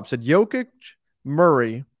Dope Hip Hop said Jokic,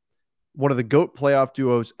 Murray, one of the GOAT playoff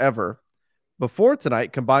duos ever. Before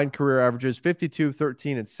tonight, combined career averages 52,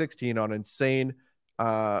 13, and 16 on insane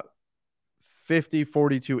 50,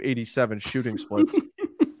 42, 87 shooting splits.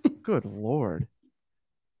 Good Lord.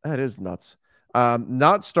 That is nuts.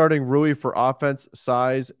 Not starting Rui for offense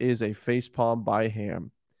size is a facepalm by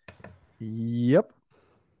Ham. Yep.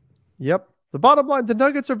 The bottom line, the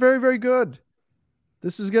Nuggets are very, very good.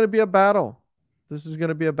 This is going to be a battle.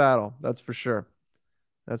 That's for sure.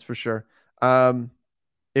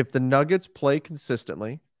 If the Nuggets play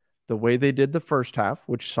consistently the way they did the first half,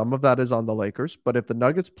 which some of that is on the Lakers, but if the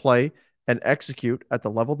Nuggets play and execute at the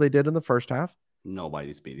level they did in the first half,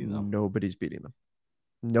 nobody's beating them. Nobody's beating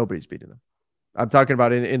them. I'm talking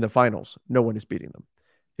about in the finals. No one is beating them.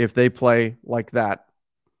 If they play like that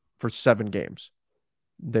for 7 games,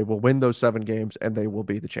 they will win those 7 games and they will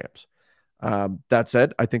be the champs. That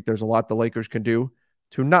said, I think there's a lot the Lakers can do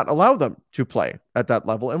to not allow them to play at that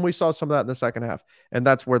level. And we saw some of that in the second half. And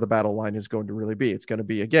that's where the battle line is going to really be. It's going to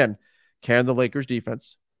be, again, can the Lakers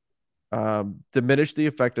defense diminish the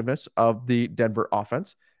effectiveness of the Denver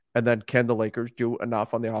offense? And then can the Lakers do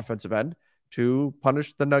enough on the offensive end to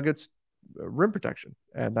punish the Nuggets rim protection?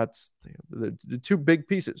 And that's the 2 big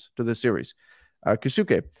pieces to this series.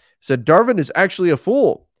 Kusuke said, Darvin is actually a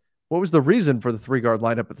fool. What was the reason for the 3-guard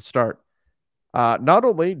lineup at the start? Not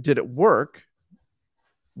only did it work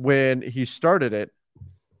when he started it,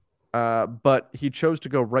 but he chose to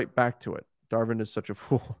go right back to it. Darvin is such a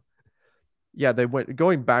fool. Yeah, they went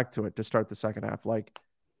going back to it to start the second half. Like,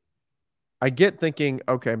 I get thinking,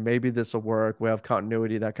 okay, maybe this will work. We have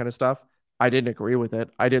continuity, that kind of stuff. I didn't agree with it.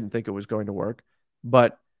 I didn't think it was going to work.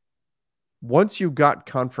 But once you got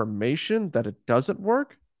confirmation that it doesn't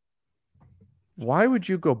work, why would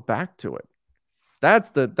you go back to it? That's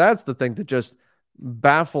the thing that just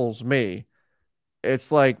baffles me.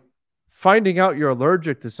 It's like finding out you're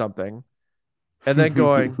allergic to something and then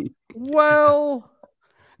going, well,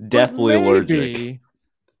 definitely allergic.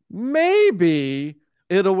 Maybe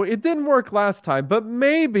it didn't work last time, but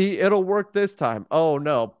maybe it'll work this time. Oh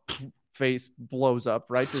no, face blows up,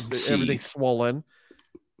 right? Just everything's swollen.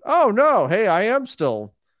 Oh no, hey, I am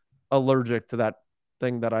still allergic to that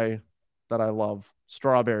thing that I love.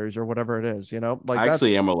 Strawberries or whatever it is, you know. Like, I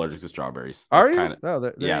actually am allergic to strawberries. Are you? No,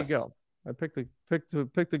 there you go. I picked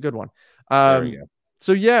a good one. There we go.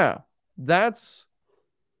 So yeah, that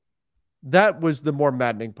was the more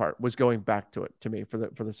maddening part, was going back to it to me for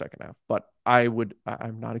the second half. But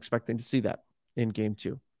I'm not expecting to see that in game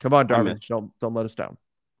 2. Come on, Darvin, don't let us down.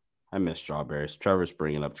 I miss strawberries. Trevor's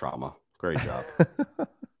bringing up trauma. Great job.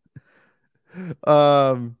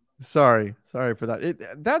 Sorry for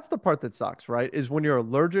that. That's the part that sucks, right? Is when you're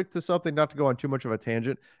allergic to something, not to go on too much of a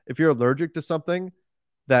tangent. If you're allergic to something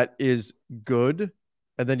that is good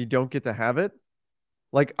and then you don't get to have it,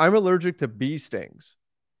 like I'm allergic to bee stings.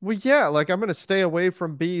 Well, yeah, like I'm going to stay away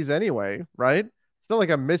from bees anyway, right? It's not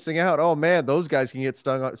like I'm missing out. Oh man, those guys can get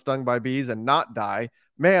stung by bees and not die.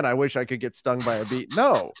 Man, I wish I could get stung by a bee.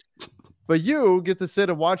 No. But you get to sit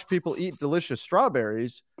and watch people eat delicious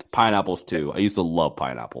strawberries. Pineapples too. I used to love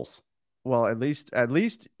pineapples. Well, at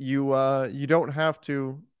least you don't have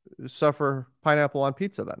to suffer pineapple on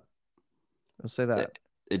pizza then. I'll say that.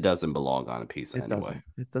 It doesn't belong on a pizza It anyway. doesn't.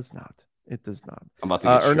 It does not. It does not. I'm about to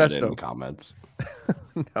get shredded Ernesto. in the comments.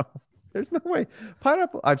 No, there's no way.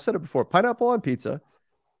 Pineapple, I've said it before, pineapple on pizza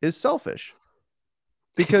is selfish.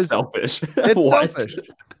 Because it's selfish. It's selfish.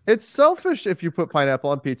 It's selfish if you put pineapple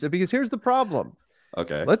on pizza, because here's the problem.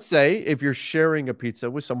 Okay. Let's say if you're sharing a pizza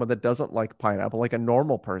with someone that doesn't like pineapple, like a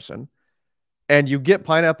normal person, and you get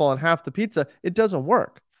pineapple on half the pizza, it doesn't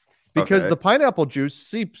work because the pineapple juice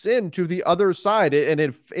seeps into the other side and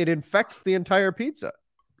it infects the entire pizza.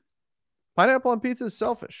 Pineapple on pizza is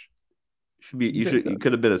selfish. You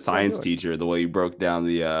could have been a science teacher the way you broke down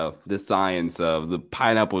the science of the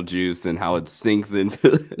pineapple juice and how it sinks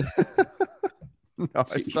into. No,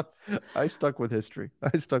 I stuck with history.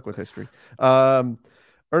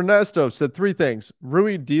 Ernesto said 3 things: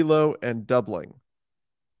 Rui, D'Lo, and doubling.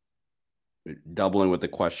 Doubling with the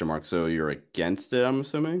question mark. So you're against it, I'm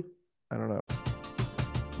assuming? I don't know.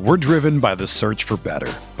 We're driven by the search for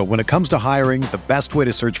better. But when it comes to hiring, the best way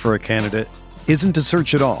to search for a candidate isn't to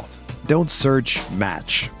search at all. Don't search,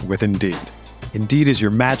 match with Indeed. Indeed is your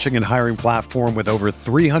matching and hiring platform with over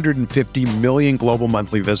 350 million global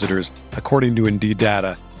monthly visitors, according to Indeed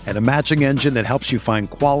data, and a matching engine that helps you find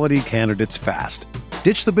quality candidates fast.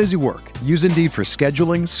 Ditch the busy work. Use Indeed for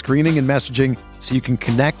scheduling, screening, and messaging so you can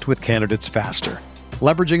connect with candidates faster.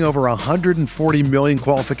 Leveraging over 140 million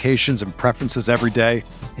qualifications and preferences every day,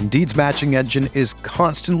 Indeed's matching engine is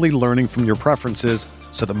constantly learning from your preferences,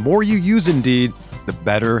 so the more you use Indeed, the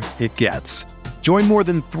better it gets. Join more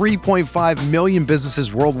than 3.5 million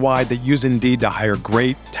businesses worldwide that use Indeed to hire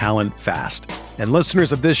great talent fast. And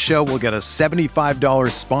listeners of this show will get a $75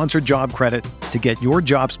 sponsored job credit to get your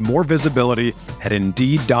jobs more visibility at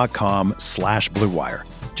Indeed.com/Blue Wire.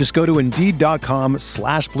 Just go to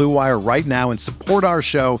Indeed.com/Blue Wire right now and support our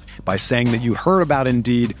show by saying that you heard about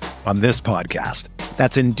Indeed on this podcast.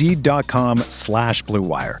 That's Indeed.com/Blue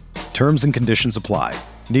Wire. Terms and conditions apply.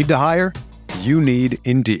 Need to hire? You need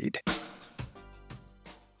Indeed.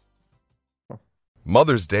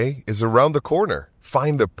 Mother's Day is around the corner.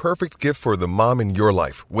 Find the perfect gift for the mom in your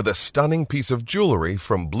life with a stunning piece of jewelry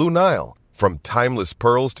from Blue Nile. From timeless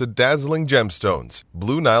pearls to dazzling gemstones,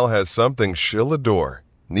 Blue Nile has something she'll adore.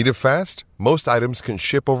 Need it fast? Most items can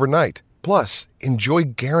ship overnight. Plus, enjoy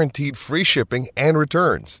guaranteed free shipping and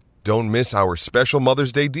returns. Don't miss our special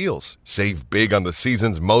Mother's Day deals. Save big on the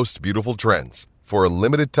season's most beautiful trends. For a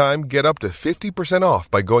limited time, get up to 50% off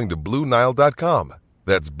by going to BlueNile.com.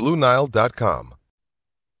 That's BlueNile.com.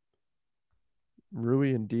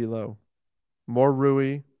 Rui and D'Lo. More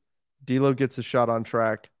Rui. D'Lo gets a shot on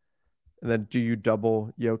track. And then do you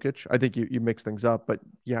double Jokic? I think you mix things up, but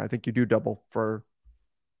yeah, I think you do double for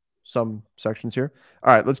some sections here.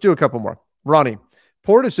 All right, let's do a couple more. Ronnie,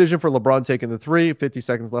 poor decision for LeBron taking the 3, 50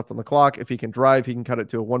 seconds left on the clock. If he can drive, he can cut it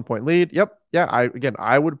to a 1-point lead. Yep. Yeah.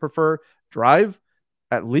 I would prefer drive,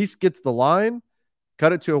 at least gets the line,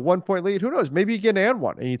 cut it to a 1-point lead. Who knows? Maybe you get an and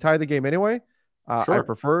one and you tie the game anyway. Sure. I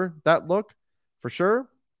prefer that look for sure.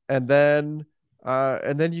 And then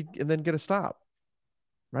get a stop.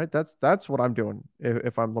 Right. That's what I'm doing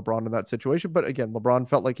if I'm LeBron in that situation. But again, LeBron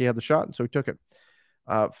felt like he had the shot, and so he took it.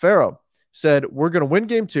 Pharaoh said, we're going to win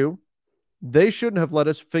game 2. They shouldn't have let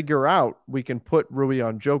us figure out we can put Rui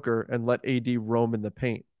on Joker and let AD roam in the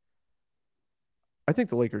paint. I think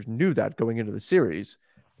the Lakers knew that going into the series.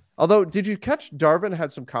 Although, did you catch Darvin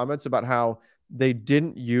had some comments about how they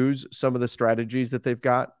didn't use some of the strategies that they've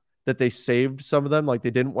got, that they saved some of them, like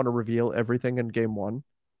they didn't want to reveal everything in game 1?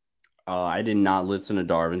 I did not listen to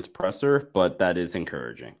Darvin's presser, but that is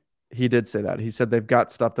encouraging. He did say that. He said they've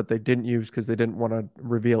got stuff that they didn't use because they didn't want to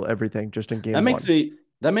reveal everything just in game 1.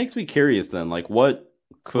 That makes me curious then. Like what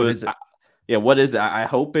is it? What is it? I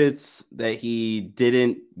hope it's that he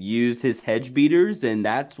didn't use his hedge beaters and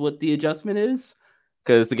that's what the adjustment is.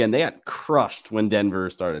 Because again, they got crushed when Denver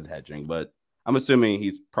started hedging, but I'm assuming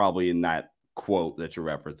he's probably in that quote that you're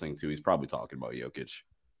referencing to. He's probably talking about Jokic.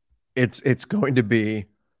 It's going to be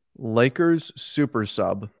Lakers super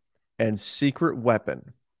sub and secret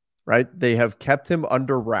weapon, right? They have kept him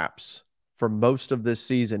under wraps for most of this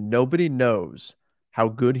season. Nobody knows how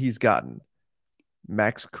good he's gotten.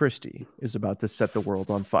 Max Christie is about to set the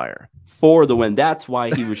world on fire for the win. That's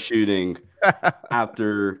why he was shooting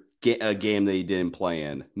after a game that he didn't play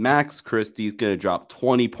in. Max Christie's going to drop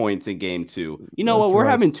 20 points in game 2. You know what? We're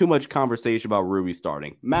having too much conversation about Rui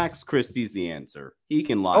starting. Max Christie's the answer. He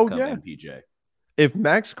can lock up MPJ. If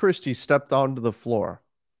Max Christie stepped onto the floor,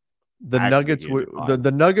 the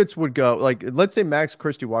Nuggets would go, like, let's say Max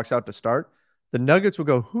Christie walks out to start, the Nuggets would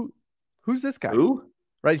go, who's this guy? Who?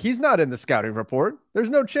 right? He's not in the scouting report. There's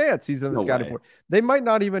no chance he's in the scouting report. They might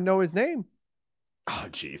not even know his name. Oh,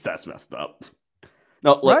 geez, that's messed up.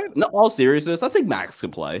 No, right? No, all seriousness, I think Max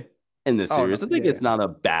could play in this series. I think it's not a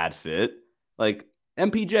bad fit. Like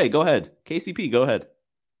MPJ, go ahead. KCP, go ahead.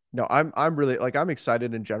 No, I'm really I'm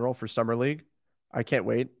excited in general for Summer League. I can't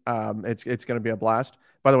wait. It's going to be a blast.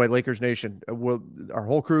 By the way, Lakers Nation, our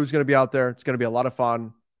whole crew is going to be out there. It's going to be a lot of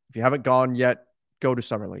fun. If you haven't gone yet, go to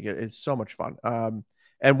Summer League. It's so much fun.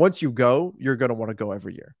 And once you go, you're going to want to go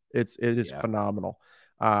every year. It is phenomenal.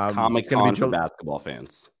 Comic-Con for basketball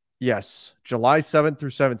fans. Yes, July 7th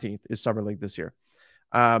through 17th is Summer League this year.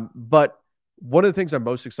 But one of the things I'm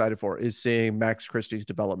most excited for is seeing Max Christie's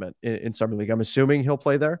development in Summer League. I'm assuming he'll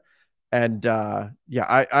play there. And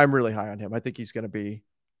I'm really high on him. I think he could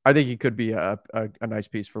be a nice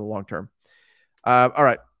piece for the long term. All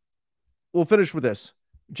right. We'll finish with this.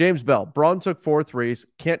 James Bell. Braun took 4 threes.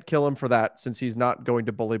 Can't kill him for that since he's not going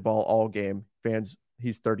to bully ball all game. Fans,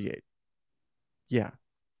 he's 38. Yeah.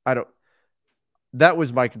 That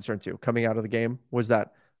was my concern too, coming out of the game, was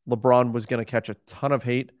that LeBron was going to catch a ton of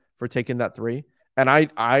hate for taking that 3. And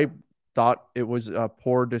I thought it was a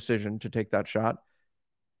poor decision to take that shot.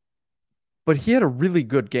 But he had a really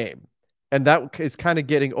good game. And that is kind of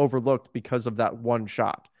getting overlooked because of that one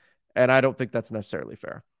shot. And I don't think that's necessarily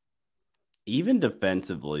fair. Even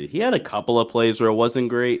defensively, he had a couple of plays where it wasn't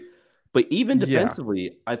great. But even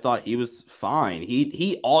defensively, I thought he was fine.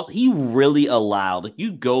 He really allowed, like,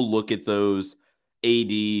 you go look at those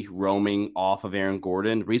AD roaming off of Aaron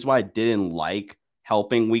Gordon. The reason why I didn't like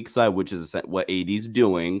helping weak side, which is what AD's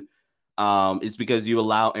doing, is because you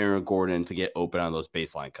allow Aaron Gordon to get open on those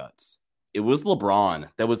baseline cuts. It was LeBron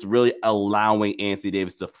that was really allowing Anthony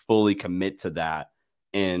Davis to fully commit to that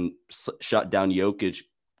and shut down Jokic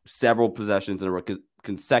several possessions in a row,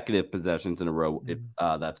 consecutive possessions in a row, if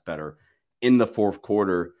that's better, in the fourth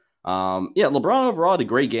quarter. LeBron overall had a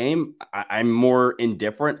great game. I'm more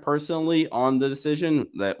indifferent personally on the decision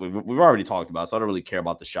that we've already talked about, so I don't really care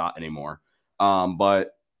about the shot anymore.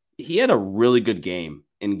 But he had a really good game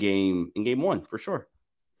in game 1 for sure.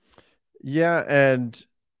 Yeah, and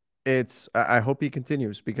I hope he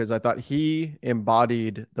continues, because I thought he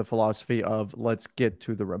embodied the philosophy of let's get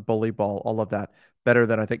to the bully ball, all of that, better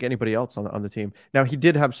than I think anybody else on the team. Now, he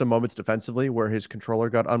did have some moments defensively where his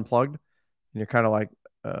controller got unplugged, and you're kind of like,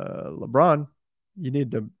 LeBron, you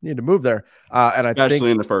need to move there. And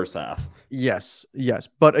especially in the first half. Yes.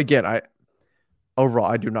 But again, overall,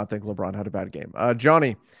 I do not think LeBron had a bad game.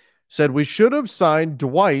 Johnny said we should have signed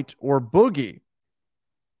Dwight or Boogie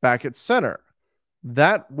back at center.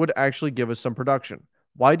 That would actually give us some production.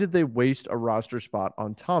 Why did they waste a roster spot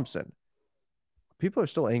on Thompson? People are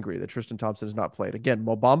still angry that Tristan Thompson has not played. Again,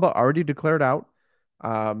 Mo Bamba already declared out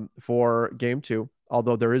for game 2,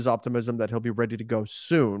 although there is optimism that he'll be ready to go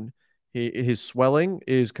soon. His swelling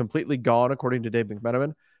is completely gone, according to Dave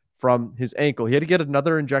McMenamin, from his ankle. He had to get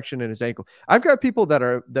another injection in his ankle. I've got people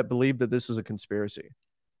that believe that this is a conspiracy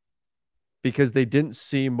because they didn't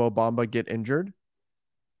see Mo Bamba get injured.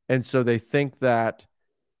 And so they think that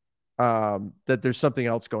that there's something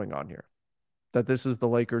else going on here, that this is the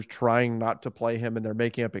Lakers trying not to play him and they're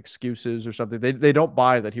making up excuses or something. They don't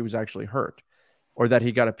buy that he was actually hurt or that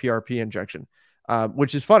he got a PRP injection,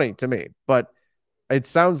 which is funny to me. But it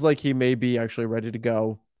sounds like he may be actually ready to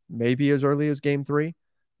go, maybe as early as game 3.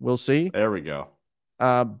 We'll see. There we go.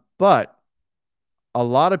 But a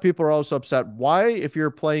lot of people are also upset. Why, if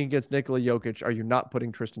you're playing against Nikola Jokic, are you not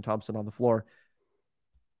putting Tristan Thompson on the floor?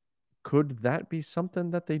 Could that be something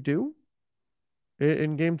that they do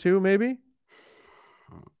in game 2, maybe?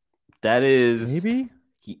 That is... Maybe?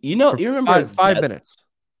 You remember... 5 minutes.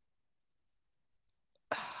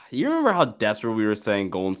 You remember how desperate we were saying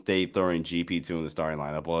Golden State throwing GP2 in the starting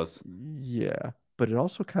lineup was? Yeah, but it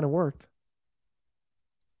also kind of worked.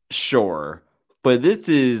 Sure, but this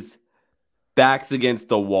is backs against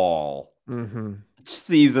the wall. Mm-hmm.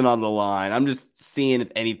 Season on the line. I'm just seeing if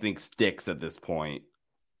anything sticks at this point.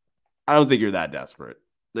 I don't think you're that desperate.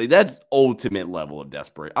 Like, that's ultimate level of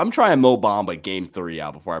desperate. I'm trying Mo Bamba game 3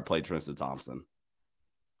 out before I play Tristan Thompson.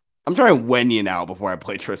 I'm trying Wenyen out before I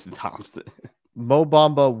play Tristan Thompson. Mo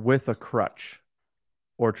Bamba with a crutch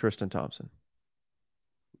or Tristan Thompson?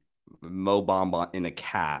 Mo Bamba in a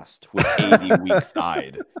cast with 80 weak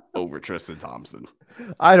side over Tristan Thompson.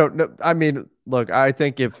 I don't know. I mean, look, I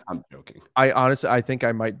think I'm joking. I think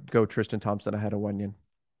I might go Tristan Thompson ahead of Wenyen.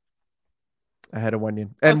 And okay.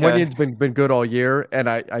 Wenyen's been good all year. And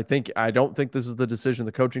I don't think this is the decision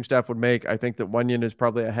the coaching staff would make. I think that Wenyen is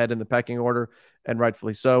probably ahead in the pecking order, and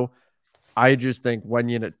rightfully so. I just think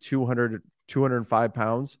Wenyen at 205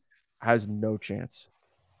 pounds has no chance.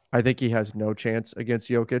 I think he has no chance against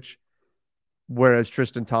Jokic, whereas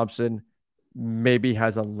Tristan Thompson maybe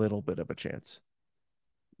has a little bit of a chance.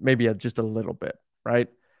 Maybe just a little bit, right?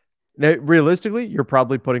 Now, realistically, you're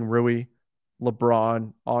probably putting Rui,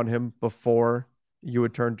 LeBron on him before you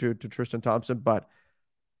would turn to Tristan Thompson, but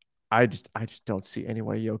I just don't see any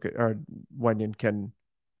way Jokic or Wenyen can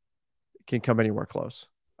come anywhere close.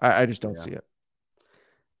 I just don't see it.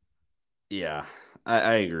 Yeah,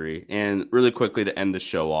 I agree. And really quickly to end the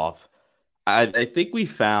show off, I think we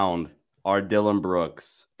found our Dylan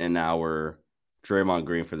Brooks and our Draymond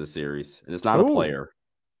Green for the series. And it's not a player.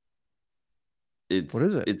 What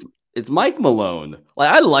is it? It's Mike Malone.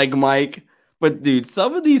 Like, I like Mike, but dude,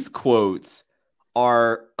 some of these quotes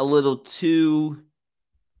are a little too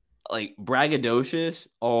like braggadocious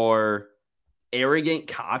or arrogant,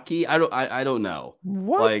 cocky. I don't know.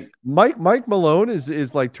 What? Like Mike Malone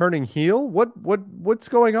is like turning heel? What's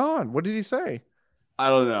going on? What did he say? I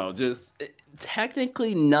don't know. Just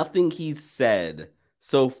technically nothing he's said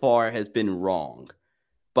so far has been wrong.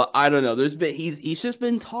 But I don't know. He's just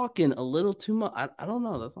been talking a little too much. I don't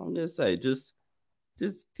know. That's all I'm gonna say. Just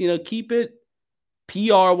keep it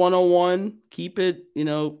PR 101. Keep it,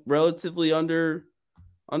 relatively under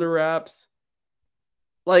wraps.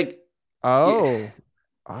 Like what?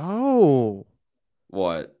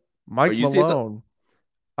 Mike Malone.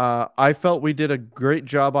 I felt we did a great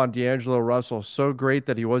job on D'Angelo Russell. So great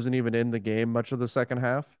that he wasn't even in the game much of the second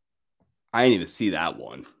half. I didn't even see that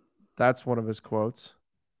one. That's one of his quotes.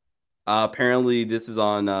 Apparently, this is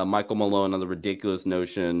on Michael Malone on the ridiculous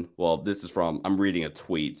notion. Well, this is I'm reading a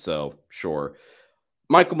tweet, so sure.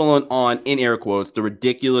 Michael Malone on, in air quotes, the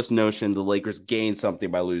ridiculous notion the Lakers gained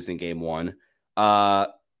something by losing game one.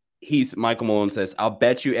 Michael Malone says, I'll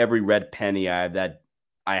bet you every red penny I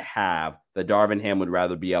have that Darvin Ham would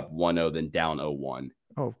rather be up 1-0 than down 0-1.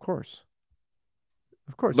 Oh, of course.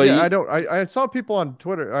 Of course. But yeah, I saw people on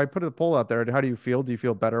Twitter. I put a poll out there. How do you feel? Do you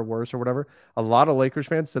feel better, worse, or whatever? A lot of Lakers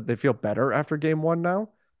fans said they feel better after game one now.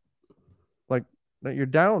 Like, you're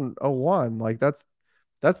down 0-1. Like, that's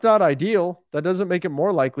not ideal. That doesn't make it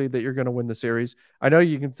more likely that you're going to win the series. I know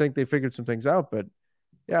you can think they figured some things out, but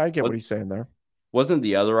yeah, I get what he's saying there. Wasn't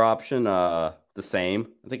the other option the same?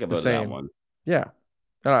 I think I voted that one. Yeah.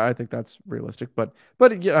 And I think that's realistic, but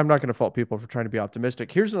yeah, I'm not going to fault people for trying to be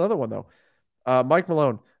optimistic. Here's another one though. Mike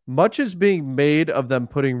Malone, much is being made of them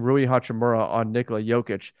putting Rui Hachimura on Nikola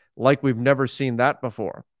Jokic, like we've never seen that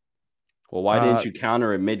before. Well, why didn't you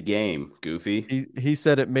counter it mid-game, Goofy? He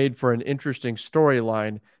said it made for an interesting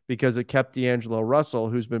storyline because it kept D'Angelo Russell,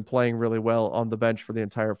 who's been playing really well, on the bench for the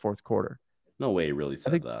entire fourth quarter. No way he really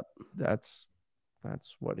said that. That's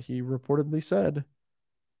what he reportedly said.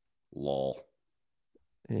 Lol.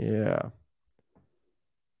 Yeah.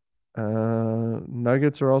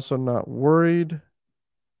 Nuggets are also not worried.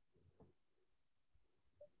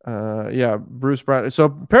 Yeah, Bruce Brown. So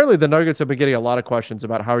apparently the Nuggets have been getting a lot of questions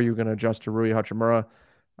about how are you going to adjust to Rui Hachimura.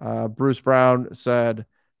 Bruce Brown said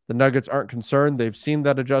the Nuggets aren't concerned. They've seen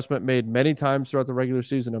that adjustment made many times throughout the regular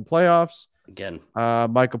season and playoffs. Again,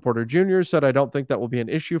 Michael Porter Jr. said, I don't think that will be an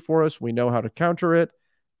issue for us. We know how to counter it.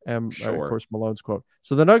 And sure. Of course, Malone's quote.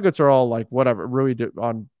 So the Nuggets are all like, whatever, Rui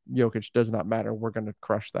on Jokic does not matter. We're going to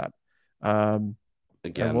crush that. Again,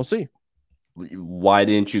 and we'll see. Why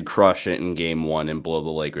didn't you crush it in game one and blow the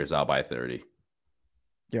Lakers out by 30?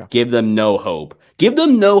 Yeah. Give them no hope. Give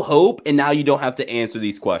them no hope, and now you don't have to answer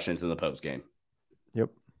these questions in the postgame. Yep.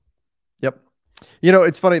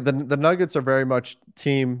 It's funny. The Nuggets are very much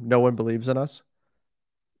team no one believes in us.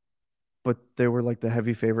 But they were like the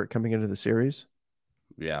heavy favorite coming into the series.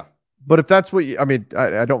 Yeah. But if that's what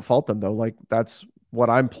I don't fault them though. Like that's what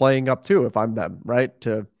I'm playing up to if I'm them, right?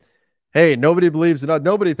 Hey, nobody believes in us.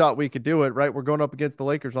 Nobody thought we could do it, right? We're going up against the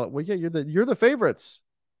Lakers. Well, yeah, you're the favorites,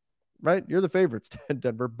 right? You're the favorites,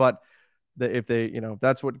 Denver. But if they,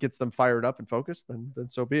 that's what gets them fired up and focused, then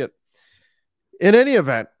so be it. In any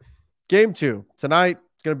event, game 2 tonight,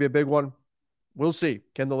 it's going to be a big one. We'll see.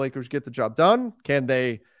 Can the Lakers get the job done? Can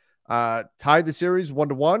they tie the series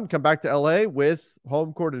 1-1, come back to LA with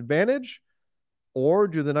home court advantage? Or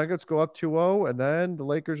do the Nuggets go up 2-0 and then the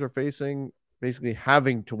Lakers are facing basically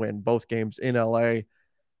having to win both games in LA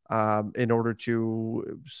in order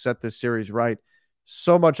to set this series right?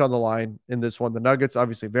 So much on the line in this one. The Nuggets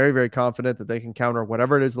obviously very, very confident that they can counter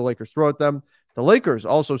whatever it is the Lakers throw at them. The Lakers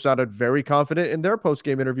also sounded very confident in their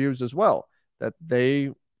post-game interviews as well, that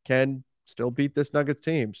they can still beat this Nuggets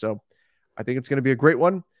team. So I think it's going to be a great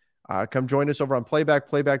one. Come join us over on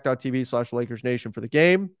playback.tv/LakersNation for the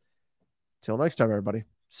game. Till next time, everybody.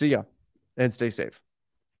 See ya and stay safe.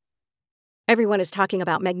 Everyone is talking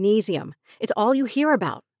about magnesium. It's all you hear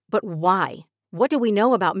about. But why? What do we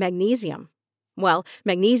know about magnesium? Well,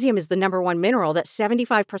 magnesium is the number one mineral that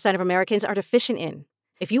 75% of Americans are deficient in.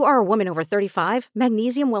 If you are a woman over 35,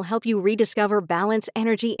 magnesium will help you rediscover balance,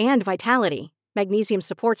 energy, and vitality. Magnesium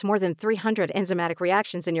supports more than 300 enzymatic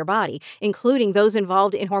reactions in your body, including those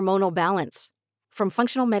involved in hormonal balance. From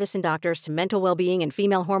functional medicine doctors to mental well-being and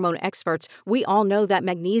female hormone experts, we all know that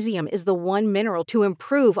magnesium is the one mineral to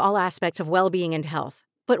improve all aspects of well-being and health.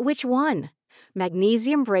 But which one?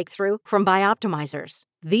 Magnesium Breakthrough from Bioptimizers,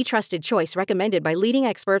 the trusted choice recommended by leading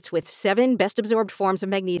experts with 7 best-absorbed forms of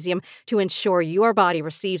magnesium to ensure your body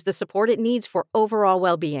receives the support it needs for overall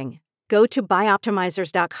well-being. Go to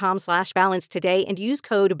bioptimizers.com/balance today and use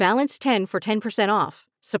code BALANCE10 for 10% off.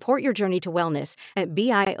 Support your journey to wellness at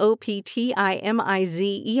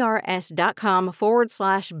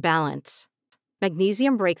bioptimizers.com/balance.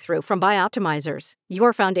 Magnesium Breakthrough from Bioptimizers,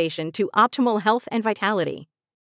 your foundation to optimal health and vitality.